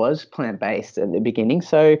that I was plant-based at the beginning,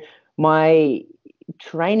 so my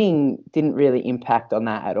training didn't really impact on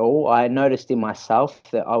that at all. I noticed in myself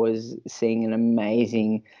that I was seeing an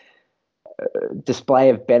amazing display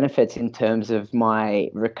of benefits in terms of my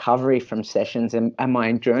recovery from sessions and my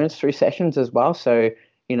endurance through sessions as well. So,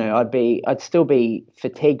 I'd still be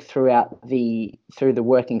fatigued through the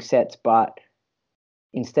working sets, but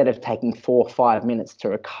instead of taking 4 or 5 minutes to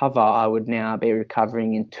recover, I would now be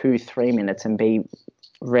recovering in 2 3 minutes and be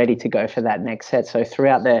ready to go for that next set. So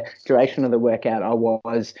throughout the duration of the workout, I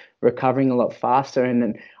was recovering a lot faster, and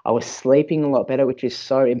then I was sleeping a lot better, which is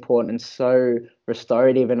so important and so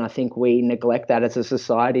restorative. And I think we neglect that as a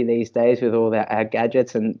society these days with all our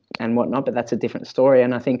gadgets and whatnot, but that's a different story.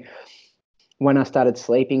 And I think when I started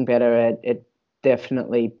sleeping better, it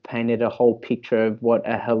definitely painted a whole picture of what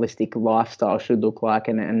a holistic lifestyle should look like.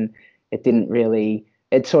 And it didn't really,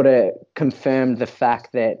 it sort of confirmed the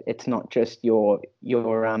fact that it's not just your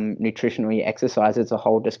nutrition or your exercise, it's a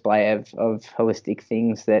whole display of holistic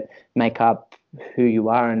things that make up who you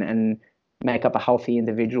are and make up a healthy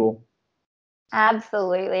individual.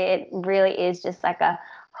 Absolutely. It really is just like a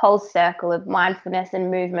whole circle of mindfulness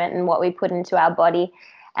and movement and what we put into our body.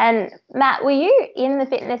 And Matt, were you in the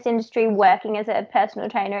fitness industry working as a personal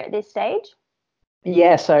trainer at this stage?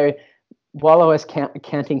 Yeah, so while I was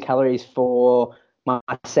counting calories for my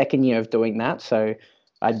second year of doing that, so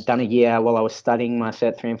I'd done a year while I was studying my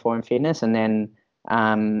Cert 3 and 4 in fitness, and then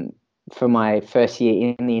for my first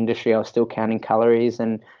year in the industry, I was still counting calories,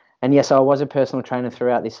 and yes, I was a personal trainer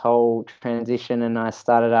throughout this whole transition, and I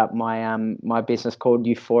started up my business called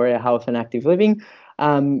Euphoria Health and Active Living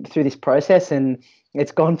through this process, and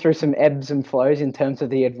it's gone through some ebbs and flows in terms of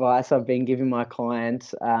the advice I've been giving my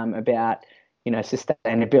clients about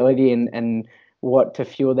sustainability and what to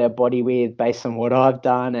fuel their body with based on what I've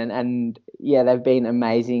done. And yeah, they've been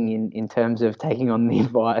amazing in terms of taking on the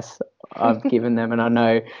advice I've given them. And I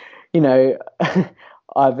know, you know,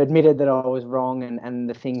 I've admitted that I was wrong and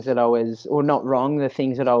the things that I was, or not wrong, the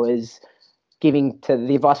things that I was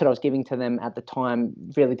the advice that I was giving to them at the time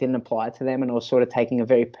really didn't apply to them. And I was sort of taking a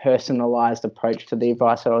very personalized approach to the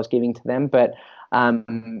advice that I was giving to them. But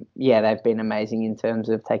yeah, they've been amazing in terms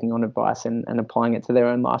of taking on advice and applying it to their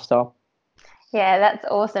own lifestyle. Yeah, that's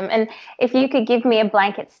awesome. And if you could give me a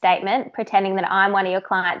blanket statement, pretending that I'm one of your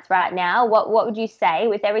clients right now, what would you say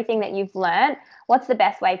with everything that you've learned? What's the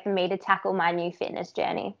best way for me to tackle my new fitness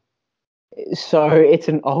journey? So it's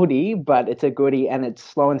an oldie, but it's a goodie, and it's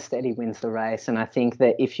slow and steady wins the race. And I think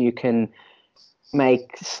that if you can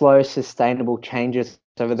make slow, sustainable changes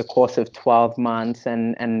over the course of 12 months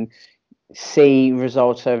and see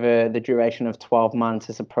results over the duration of 12 months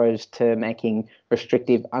as opposed to making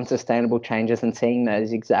restrictive, unsustainable changes and seeing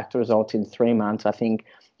those exact results in 3 months, I think,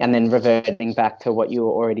 and then reverting back to what you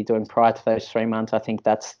were already doing prior to those 3 months, I think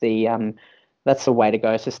that's the way to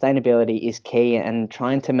go. Sustainability is key, and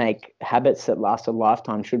trying to make habits that last a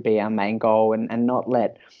lifetime should be our main goal, and not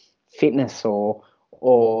let fitness or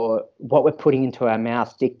what we're putting into our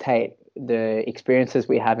mouth dictate the experiences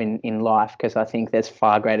we have in life, because I think there's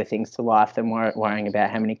far greater things to life than worrying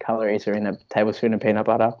about how many calories are in a tablespoon of peanut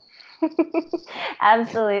butter.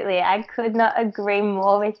 Absolutely. I could not agree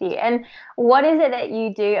more with you. And what is it that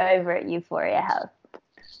you do over at Euphoria Health?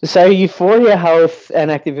 So Euphoria Health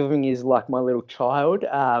and Active Living is like my little child.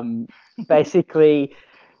 Basically,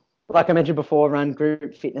 like I mentioned before, run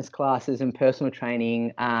group fitness classes and personal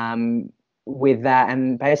training with that.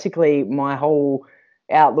 And basically, my whole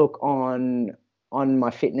outlook on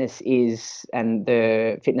my fitness is, and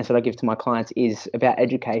the fitness that I give to my clients is about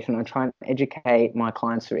education. I try and educate my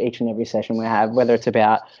clients through each and every session we have, whether it's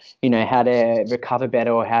about, how to recover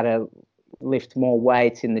better or how to lift more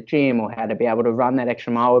weights in the gym or how to be able to run that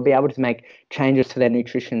extra mile or be able to make changes to their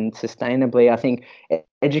nutrition sustainably. I think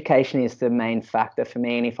education is the main factor for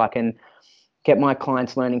me. And if I can get my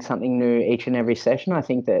clients learning something new each and every session, I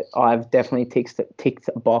think that I've definitely ticked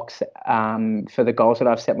a box for the goals that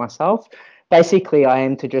I've set myself. Basically, I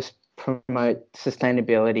aim to just promote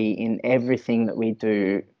sustainability in everything that we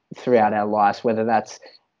do throughout our lives, whether that's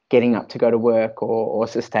getting up to go to work or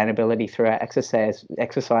sustainability through our exercise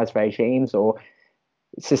regimes, or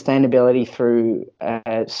sustainability through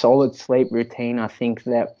a solid sleep routine. I think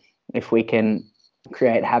that if we can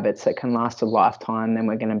create habits that can last a lifetime, then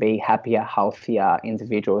we're going to be happier, healthier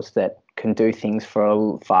individuals that can do things for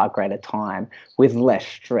a far greater time with less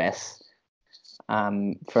stress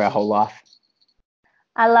for our whole life.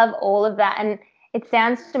 I love all of that. And it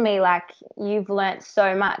sounds to me like you've learnt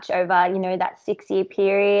so much over, that 6-year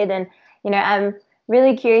period. And, I'm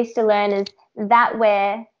really curious to learn, is that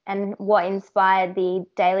where and what inspired the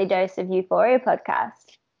Daily Dose of Euphoria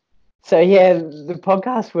podcast? So yeah, the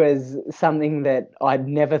podcast was something that I'd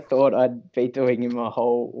never thought I'd be doing in my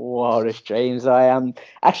whole wildest dreams. I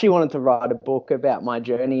actually wanted to write a book about my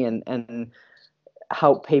journey and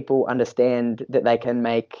help people understand that they can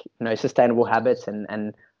make sustainable habits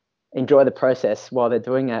and enjoy the process while they're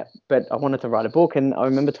doing it. But I wanted to write a book, and I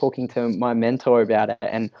remember talking to my mentor about it,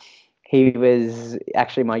 and he was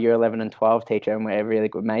actually my year 11 and 12 teacher, and we're really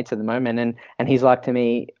good mates at the moment. And he's like to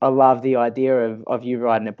me, I love the idea of you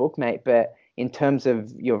writing a book, mate, but in terms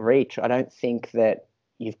of your reach, I don't think that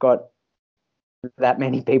you've got that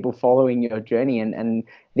many people following your journey, and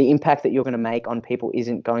the impact that you're going to make on people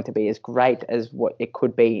isn't going to be as great as what it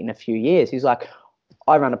could be in a few years. He's like,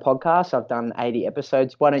 I run a podcast. I've done 80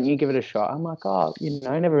 episodes. Why don't you give it a shot? I'm like,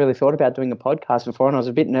 I never really thought about doing a podcast before. And I was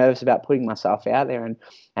a bit nervous about putting myself out there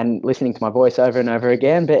and listening to my voice over and over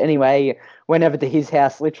again. But anyway, went over to his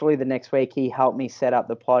house literally the next week. He helped me set up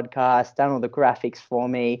the podcast, done all the graphics for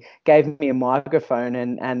me, gave me a microphone.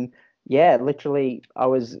 And yeah, literally I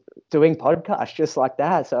was doing podcasts just like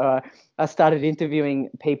that. So I started interviewing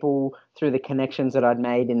people through the connections that I'd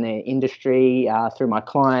made in the industry, through my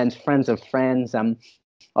clients, friends of friends. I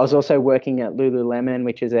was also working at Lululemon,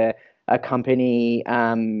 which is a company,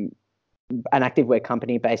 an activewear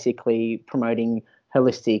company, basically promoting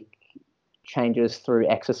holistic changes through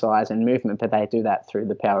exercise and movement, but they do that through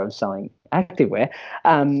the power of selling activewear.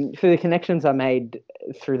 Through the connections I made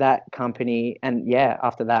through that company, and yeah,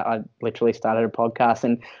 after that, I literally started a podcast,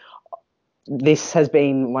 and this has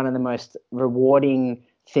been one of the most rewarding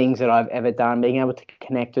things that I've ever done, being able to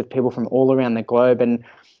connect with people from all around the globe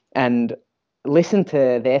and listen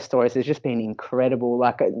to their stories has just been incredible.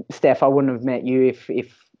 Like Steph, I wouldn't have met you if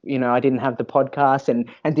I didn't have the podcast and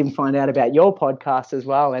didn't find out about your podcast as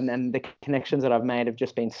well. And the connections that I've made have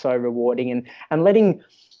just been so rewarding, and letting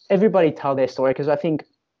everybody tell their story, because I think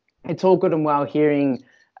it's all good and well hearing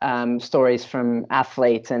stories from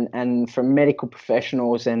athletes and from medical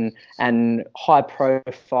professionals and high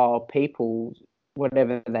profile people,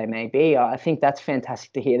 whatever they may be. I think that's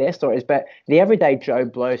fantastic to hear their stories, but the everyday Joe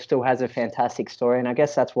Blow still has a fantastic story. And I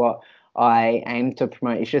guess that's what I aim to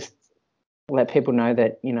promote, is just let people know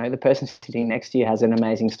that, the person sitting next to you has an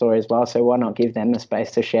amazing story as well. So why not give them the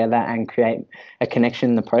space to share that and create a connection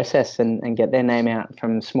in the process and get their name out,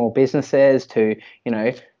 from small businesses to,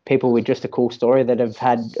 people with just a cool story that have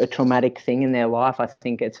had a traumatic thing in their life. I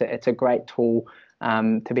think it's a great tool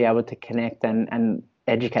to be able to connect and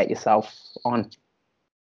educate yourself on.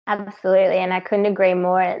 Absolutely, and I couldn't agree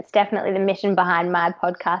more. And it's definitely the mission behind my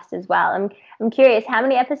podcast as well. I'm curious, how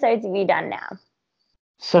many episodes have you done now?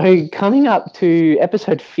 So coming up to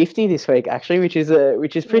episode 50 this week, actually, which is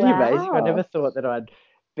pretty amazing. I never Wow. thought that I'd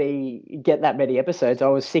get that many episodes. I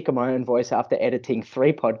was sick of my own voice after editing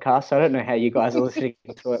 3 podcasts. I don't know how you guys are listening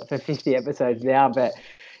to it for 50 episodes now, but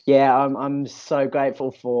yeah, I'm so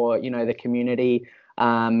grateful for the community,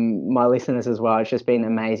 my listeners as well. It's just been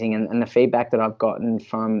amazing, and the feedback that I've gotten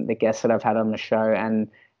from the guests that I've had on the show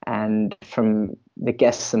and from the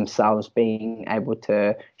guests themselves being able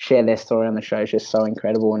to share their story on the show is just so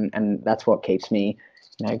incredible, and that's what keeps me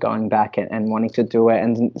going back and wanting to do it.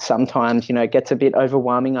 And sometimes it gets a bit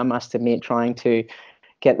overwhelming, I must admit, trying to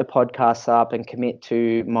get the podcast up and commit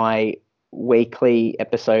to my weekly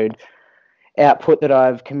episode output that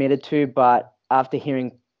I've committed to. But after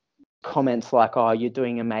hearing comments like, "Oh, you're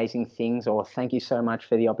doing amazing things," or "Thank you so much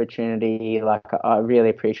for the opportunity," like, I really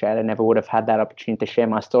appreciate it. I never would have had that opportunity to share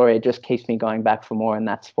my story. It just keeps me going back for more, and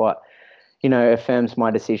that's what affirms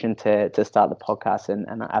my decision to start the podcast,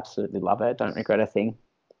 and I absolutely love it. Don't regret a thing.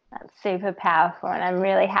 That's super powerful, and I'm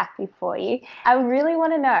really happy for you. I really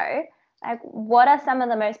want to know, like, what are some of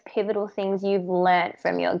the most pivotal things you've learnt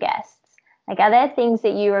from your guests? Like, are there things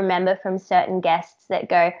that you remember from certain guests that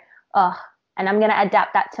go, oh, and I'm going to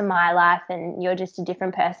adapt that to my life, and you're just a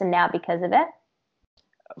different person now because of it?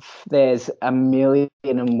 There's a million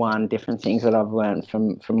and one different things that I've learned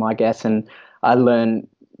from my guests, and I learn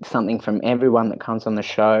something from everyone that comes on the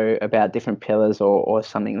show about different pillars or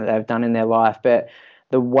something that they've done in their life. But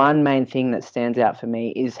the one main thing that stands out for me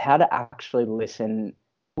is how to actually listen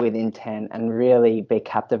with intent and really be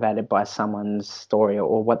captivated by someone's story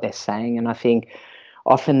or what they're saying. And I think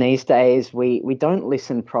often these days we don't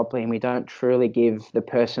listen properly, and we don't truly give the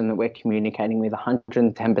person that we're communicating with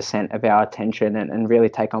 110% of our attention, and really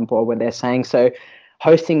take on board what they're saying. So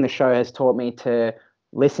hosting the show has taught me to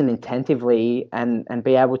listen attentively, and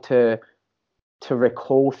be able to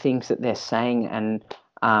recall things that they're saying, and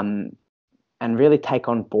really take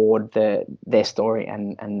on board their story,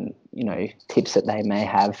 and tips that they may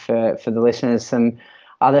have for the listeners. Some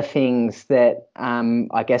other things that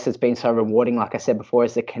I guess has been so rewarding, like I said before,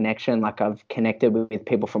 is the connection. Like, I've connected with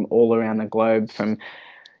people from all around the globe, from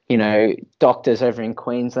doctors over in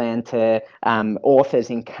Queensland to authors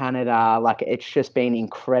in Canada. Like, it's just been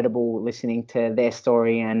incredible listening to their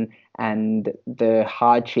story, and the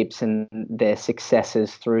hardships and their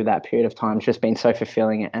successes through that period of time. It's just been so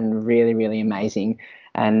fulfilling and really, really amazing.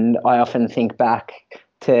 And I often think back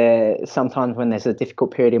to sometimes when there's a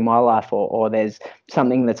difficult period in my life, or there's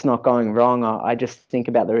something that's not going wrong. I just think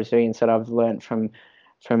about the resilience that I've learned from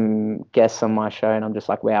guests on my show, and I'm just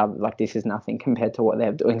like, wow, like, this is nothing compared to what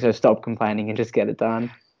they're doing. So stop complaining and just get it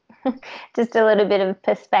done. Just a little bit of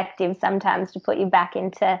perspective sometimes to put you back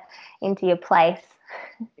into your place.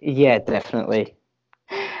 Yeah, definitely.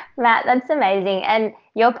 Matt, that's amazing. And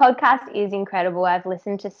your podcast is incredible. I've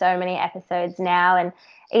listened to so many episodes now, and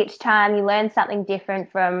each time you learn something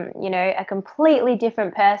different from, a completely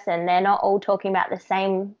different person. They're not all talking about the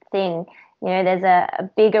same thing. There's a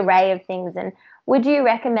big array of things. And would you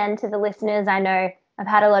recommend to the listeners? I know I've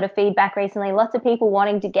had a lot of feedback recently, lots of people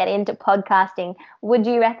wanting to get into podcasting. Would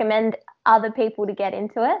you recommend other people to get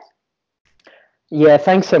into it? Yeah,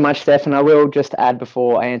 thanks so much, Steph. And I will just add,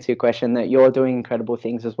 before I answer your question, that you're doing incredible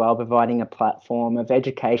things as well, providing a platform of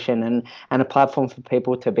education, and a platform for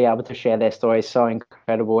people to be able to share their stories. So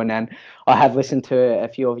incredible. And I have listened to a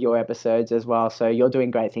few of your episodes as well. So you're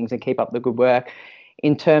doing great things, and keep up the good work.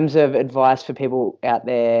 In terms of advice for people out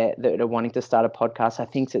there that are wanting to start a podcast, I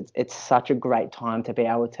think it's such a great time to be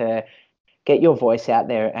able to get your voice out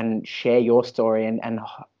there and share your story, and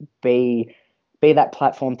be that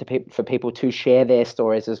platform for people to share their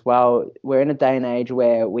stories as well. We're in a day and age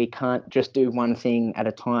where we can't just do one thing at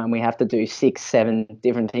a time. We have to do 6, 7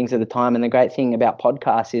 different things at a time. And the great thing about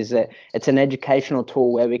podcasts is that it's an educational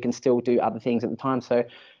tool where we can still do other things at the time. So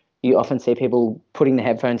you often see people putting the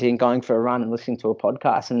headphones in, going for a run, and listening to a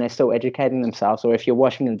podcast, and they're still educating themselves. Or if you're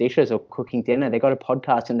washing the dishes or cooking dinner, they've got a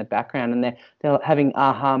podcast in the background, and they're having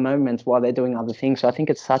aha moments while they're doing other things. So I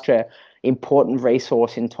think it's such a important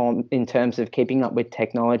resource in terms of keeping up with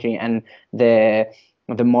technology and the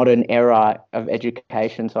modern era of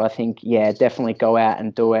education. So I think, yeah, definitely go out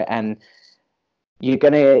and do it. And you're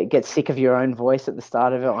going to get sick of your own voice at the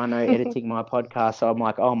start of it. I know, editing my podcast, so I'm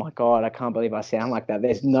like, oh my God, I can't believe I sound like that.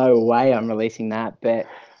 There's no way I'm releasing that. But,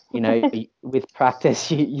 with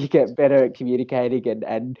practice, you get better at communicating,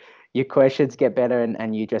 and your questions get better,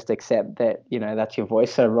 and you just accept that, that's your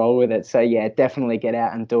voice. So roll with it. So yeah, definitely get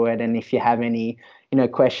out and do it. And if you have any,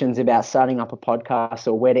 questions about starting up a podcast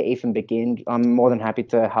or where to even begin, I'm more than happy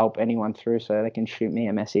to help anyone through, so they can shoot me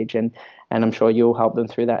a message, and I'm sure you'll help them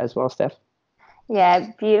through that as well, Steph.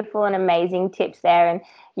 Yeah, beautiful and amazing tips there. And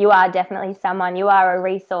you are definitely you are a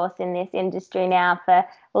resource in this industry now for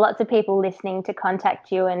lots of people listening to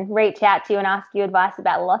contact you and reach out to you and ask you advice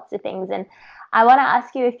about lots of things. And I want to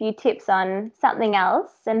ask you a few tips on something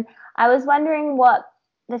else. And I was wondering what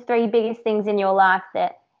the 3 biggest things in your life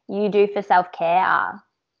that you do for self-care are.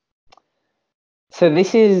 So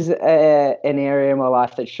this is an area in my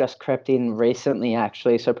life that's just crept in recently,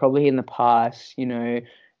 actually. So probably in the past,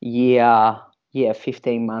 year,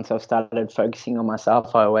 15 months, I've started focusing on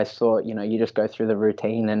myself. I always thought, you just go through the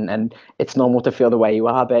routine, and it's normal to feel the way you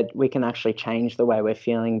are, but we can actually change the way we're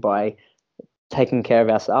feeling by taking care of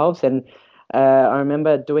ourselves. And I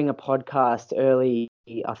remember doing a podcast early,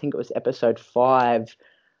 I think it was episode 5.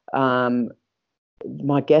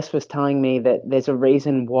 My guest was telling me that there's a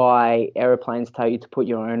reason why aeroplanes tell you to put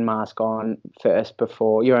your own mask on first,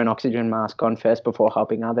 before your own oxygen mask on first, before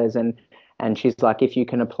helping others. And she's like, if you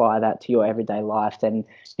can apply that to your everyday life, then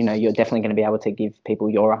you're definitely going to be able to give people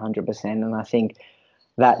your 100%. And I think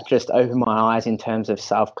that just opened my eyes in terms of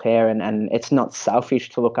self-care, and it's not selfish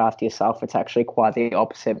to look after yourself. It's actually quite the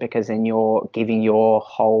opposite, because then you're giving your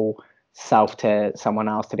whole self to someone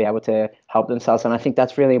else to be able to help themselves. And I think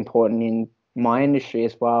that's really important in my industry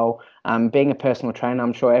as well. Being a personal trainer,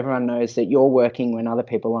 I'm sure everyone knows that you're working when other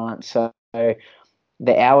people aren't. So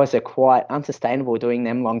the hours are quite unsustainable doing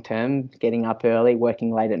them long term, getting up early,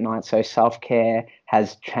 working late at night. So self-care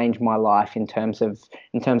has changed my life in terms of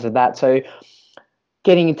that. So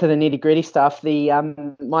getting into the nitty-gritty stuff, the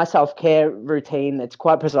my self-care routine, it's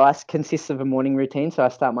quite precise, consists of a morning routine. So I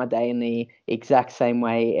start my day in the exact same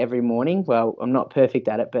way every morning. Well, I'm not perfect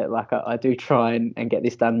at it, but like I do try and get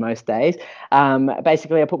this done most days.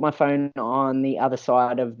 Basically, I put my phone on the other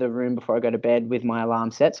side of the room before I go to bed with my alarm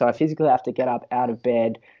set. So I physically have to get up out of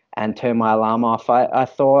bed and turn my alarm off. I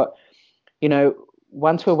thought, you know,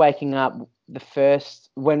 once we're waking up,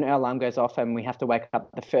 when our alarm goes off and we have to wake up,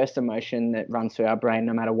 the first emotion that runs through our brain,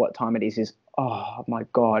 no matter what time it is, oh my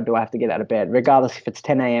God, do I have to get out of bed, regardless if it's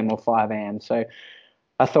 10 a.m. or 5 a.m. So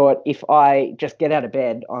I thought, if I just get out of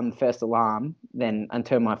bed on the first alarm, then and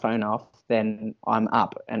turn my phone off, then I'm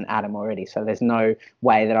up and at 'em already. So there's no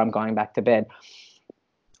way that I'm going back to bed.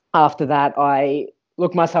 After that, I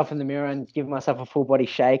look myself in the mirror and give myself a full body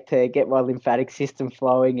shake to get my lymphatic system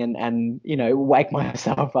flowing and wake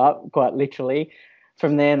myself up, quite literally.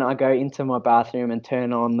 From then, I go into my bathroom and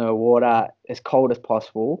turn on the water as cold as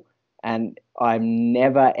possible. And I'm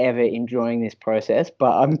never ever enjoying this process,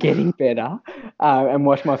 but I'm getting better. And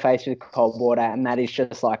wash my face with cold water, and that is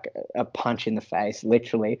just like a punch in the face.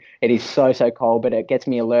 Literally, it is so cold, but it gets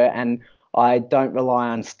me alert. And I don't rely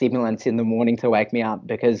on stimulants in the morning to wake me up,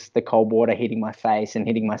 because the cold water hitting my face and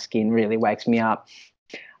hitting my skin really wakes me up.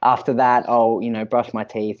 After that, I'll brush my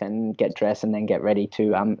teeth and get dressed and then get ready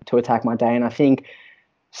to attack my day. And I think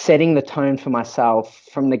setting the tone for myself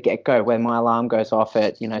from the get-go, when my alarm goes off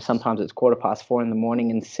at, sometimes it's 4:15 in the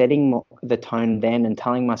morning, and setting the tone then and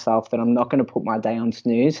telling myself that I'm not going to put my day on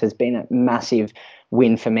snooze has been a massive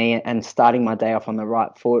win for me, and starting my day off on the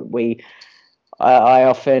right foot. I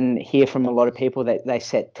often hear from a lot of people that they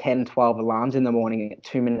set 10, 12 alarms in the morning at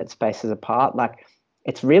 2-minute spaces apart. Like,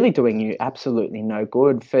 it's really doing you absolutely no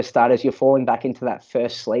good. For starters, you're falling back into that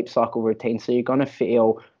first sleep cycle routine. So you're going to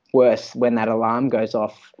feel worse when that alarm goes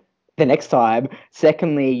off the next time.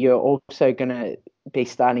 Secondly, you're also going to be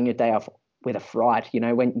starting your day off with a fright.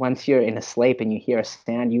 Once you're in a sleep and you hear a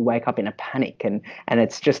sound, you wake up in a panic, and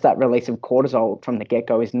it's just that release of cortisol from the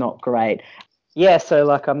get-go is not great. Yeah, so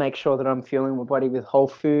like I make sure that I'm fueling my body with whole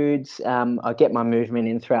foods. I get my movement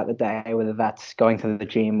in throughout the day, whether that's going to the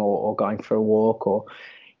gym or going for a walk, or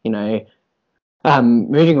you know,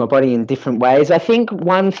 moving my body in different ways. I think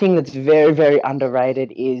one thing that's very, very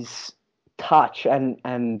underrated is touch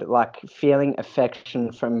and like feeling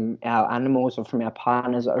affection from our animals or from our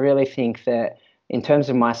partners. I really think that in terms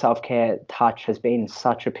of my self-care, touch has been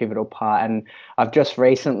such a pivotal part. And I've just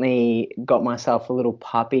recently got myself a little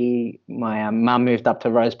puppy. My mum moved up to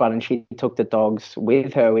Rosebud and she took the dogs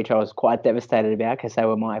with her, which I was quite devastated about because they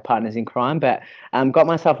were my partners in crime. But got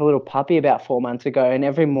myself a little puppy about 4 months ago, and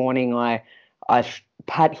every morning I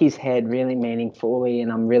pat his head really meaningfully,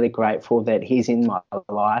 and I'm really grateful that he's in my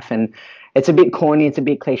life. And it's a bit corny, it's a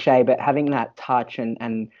bit cliche, but having that touch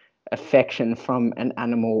and affection from an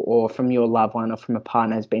animal or from your loved one or from a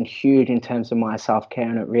partner has been huge in terms of my self-care,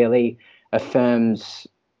 and it really affirms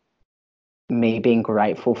me being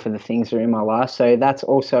grateful for the things that are in my life. So that's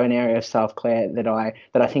also an area of self-care that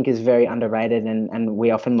I think is very underrated, and we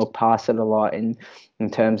often look past it a lot in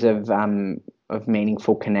terms of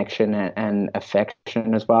meaningful connection and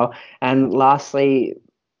affection as well. And lastly,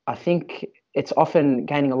 I think it's often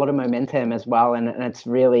gaining a lot of momentum as well, and it's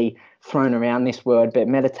really thrown around, this word, but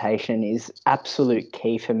meditation is absolute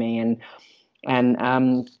key for me.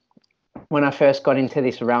 And when I first got into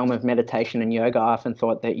this realm of meditation and yoga, I often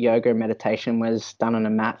thought that yoga and meditation was done on a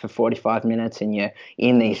mat for 45 minutes and you're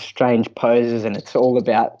in these strange poses and it's all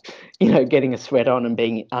about, getting a sweat on and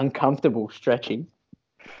being uncomfortable stretching.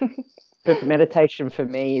 But meditation for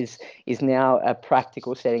me is now a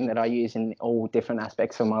practical setting that I use in all different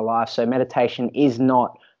aspects of my life. So meditation is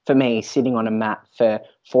not, for me, sitting on a mat for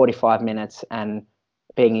 45 minutes and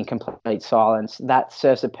being in complete silence. That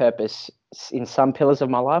serves a purpose in some pillars of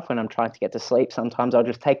my life when I'm trying to get to sleep. Sometimes I'll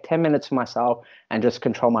just take 10 minutes for myself and just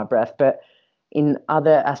control my breath. But in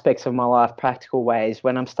other aspects of my life, practical ways,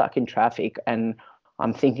 when I'm stuck in traffic and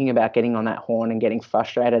I'm thinking about getting on that horn and getting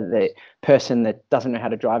frustrated at the person that doesn't know how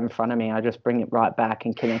to drive in front of me, I just bring it right back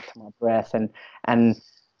and connect to my breath and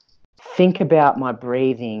think about my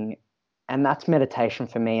breathing. And that's meditation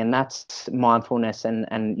for me, and that's mindfulness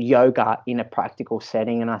and yoga in a practical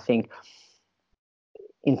setting. And I think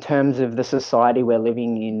in terms of the society we're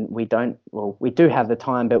living in, we do have the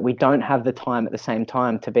time, but we don't have the time at the same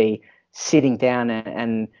time to be sitting down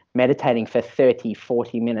and meditating for 30,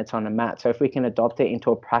 40 minutes on a mat. So if we can adopt it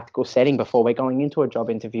into a practical setting before we're going into a job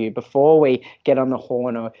interview, before we get on the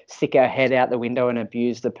horn or stick our head out the window and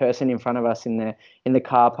abuse the person in front of us in the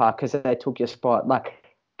car park because they took your spot, like,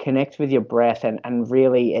 connect with your breath, and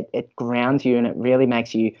really it grounds you, and it really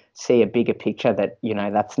makes you see a bigger picture that,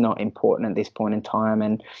 that's not important at this point in time.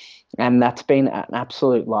 And that's been an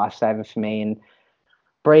absolute lifesaver for me. And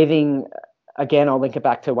breathing, again, I'll link it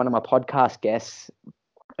back to one of my podcast guests,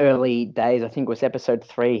 early days, I think it was episode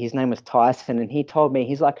 3. His name was Tyson, and he told me,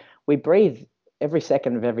 he's like, we breathe every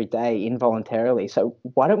second of every day involuntarily. So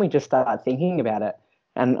why don't we just start thinking about it?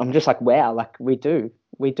 And I'm just like, wow, like we do.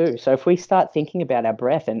 So if we start thinking about our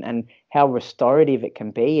breath and how restorative it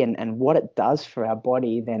can be and what it does for our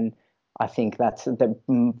body, then I think that's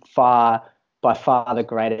by far the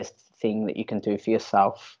greatest thing that you can do for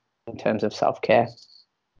yourself in terms of self-care.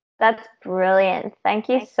 That's brilliant. Thank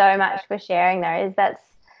you so much for sharing those.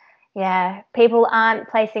 Yeah, people aren't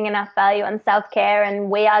placing enough value on self-care, and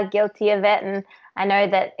we are guilty of it. And I know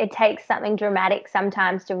that it takes something dramatic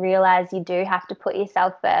sometimes to realize you do have to put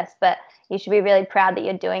yourself first, but you should be really proud that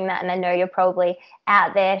you're doing that. And I know you're probably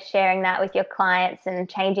out there sharing that with your clients and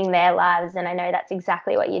changing their lives. And I know that's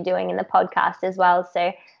exactly what you're doing in the podcast as well.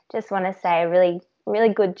 So just want to say really,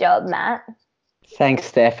 really good job, Matt. Thanks,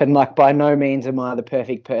 Steph. And like, by no means am I the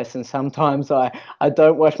perfect person. Sometimes I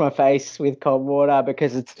don't wash my face with cold water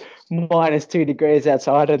because it's -2 degrees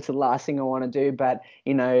outside. It's the last thing I want to do. But,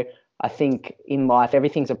 I think in life,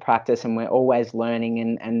 everything's a practice and we're always learning.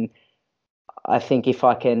 And I think if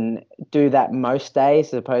I can do that most days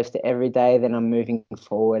as opposed to every day, then I'm moving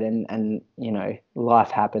forward and life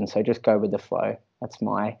happens. So just go with the flow. That's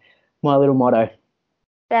my little motto.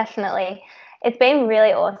 Definitely. It's been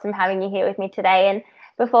really awesome having you here with me today. And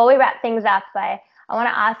before we wrap things up, I want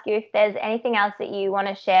to ask you if there's anything else that you want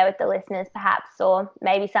to share with the listeners, perhaps, or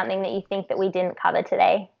maybe something that you think that we didn't cover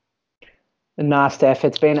today. Nah, Steph,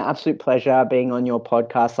 it's been an absolute pleasure being on your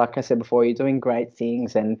podcast. Like I said before, you're doing great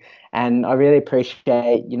things, and I really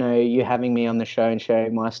appreciate you having me on the show and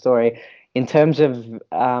sharing my story. In terms of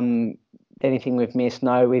anything we've missed,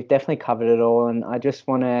 no, we've definitely covered it all, and I just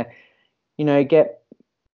want to get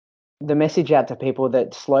the message out to people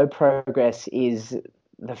that slow progress is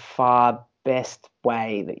the far best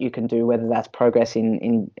way that you can do, whether that's progress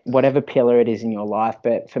in whatever pillar it is in your life.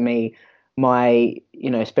 But for me, my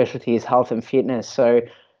specialty is health and fitness. So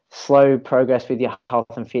slow progress with your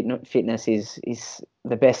health and fitness is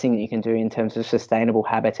the best thing that you can do in terms of sustainable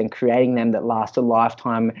habits and creating them that last a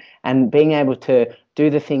lifetime, and being able to do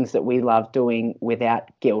the things that we love doing without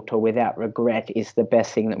guilt or without regret is the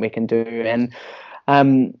best thing that we can do. And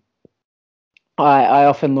I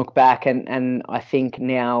often look back and I think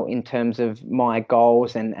now in terms of my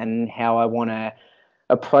goals and how I want to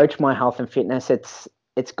approach my health and fitness,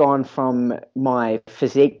 it's gone from my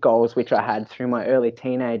physique goals, which I had through my early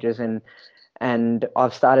teenagers, and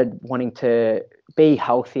I've started wanting to be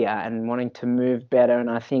healthier and wanting to move better. And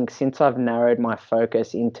I think since I've narrowed my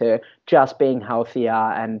focus into just being healthier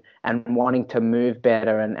and wanting to move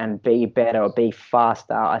better and be better or be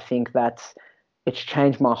faster, I think it's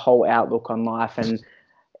changed my whole outlook on life. And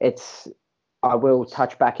I will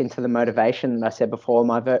touch back into the motivation that I said before.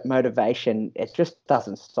 My motivation, it just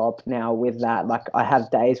doesn't stop now with that. Like, I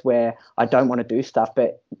have days where I don't want to do stuff,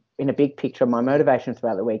 but in a big picture, my motivation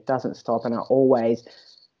throughout the week doesn't stop. And I always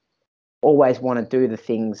want to do the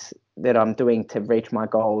things that I'm doing to reach my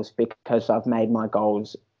goals, because I've made my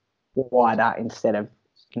goals wider instead of,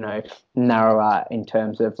 narrower in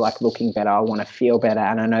terms of like looking better. I want to feel better.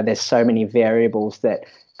 And I know there's so many variables that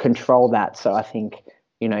control that. So I think,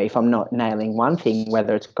 if I'm not nailing one thing,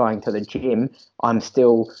 whether it's going to the gym, I'm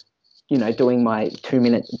still, doing my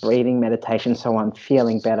 2-minute breathing meditation. So I'm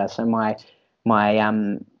feeling better. So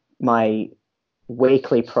my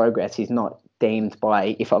weekly progress is not deemed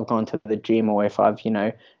by if I've gone to the gym or if I've,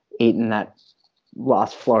 eaten that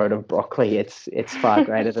last floret of broccoli. It's far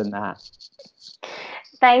greater than that.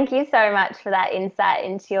 Thank you so much for that insight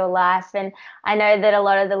into your life. And I know that a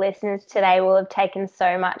lot of the listeners today will have taken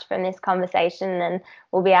so much from this conversation and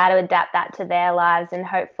will be able to adapt that to their lives, and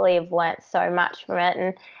hopefully have learnt so much from it.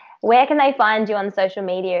 And where can they find you on social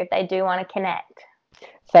media if they do want to connect?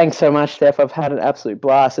 Thanks so much, Steph. I've had an absolute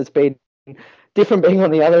blast. It's been different being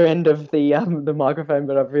on the other end of the microphone,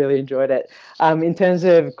 but I've really enjoyed it. In terms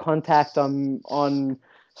of contact, I'm on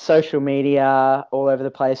social media all over the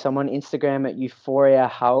place. I'm on Instagram at Euphoria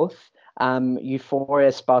Health.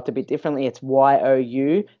 Euphoria spelled a bit differently. It's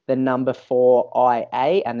YOU, the number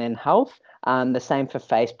 4IA, and then health. The same for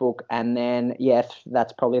Facebook. And then, yes,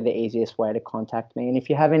 that's probably the easiest way to contact me. And if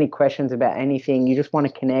you have any questions about anything, you just want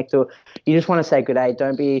to connect, or you just want to say good day,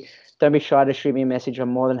 don't be shy to shoot me a message. I'm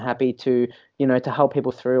more than happy to, to help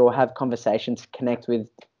people through or have conversations, connect with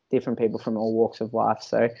different people from all walks of life.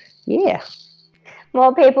 So, yeah.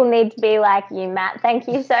 More people need to be like you, Matt. Thank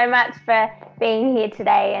you so much for being here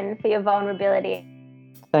today and for your vulnerability.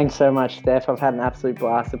 Thanks so much, Steph. I've had an absolute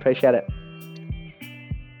blast. Appreciate it.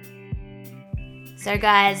 So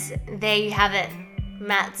guys, there you have it.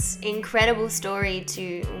 Matt's incredible story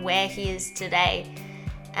to where he is today.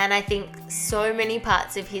 And I think so many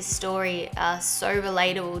parts of his story are so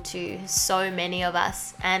relatable to so many of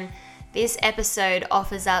us. And this episode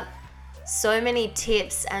offers up so many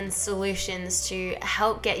tips and solutions to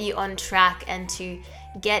help get you on track and to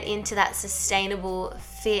get into that sustainable,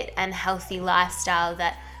 fit and healthy lifestyle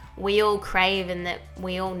that we all crave and that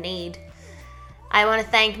we all need. I want to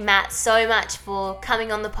thank Matt so much for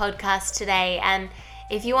coming on the podcast today. And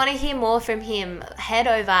if you want to hear more from him, head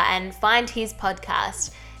over and find his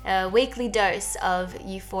podcast, A Weekly Dose of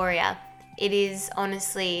Euphoria. It is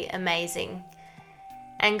honestly amazing.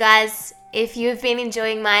 And guys, if you've been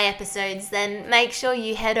enjoying my episodes, then make sure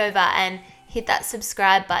you head over and hit that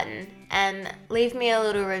subscribe button and leave me a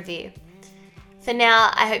little review. For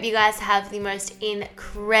now, I hope you guys have the most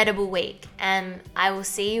incredible week, and I will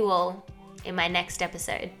see you all in my next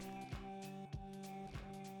episode.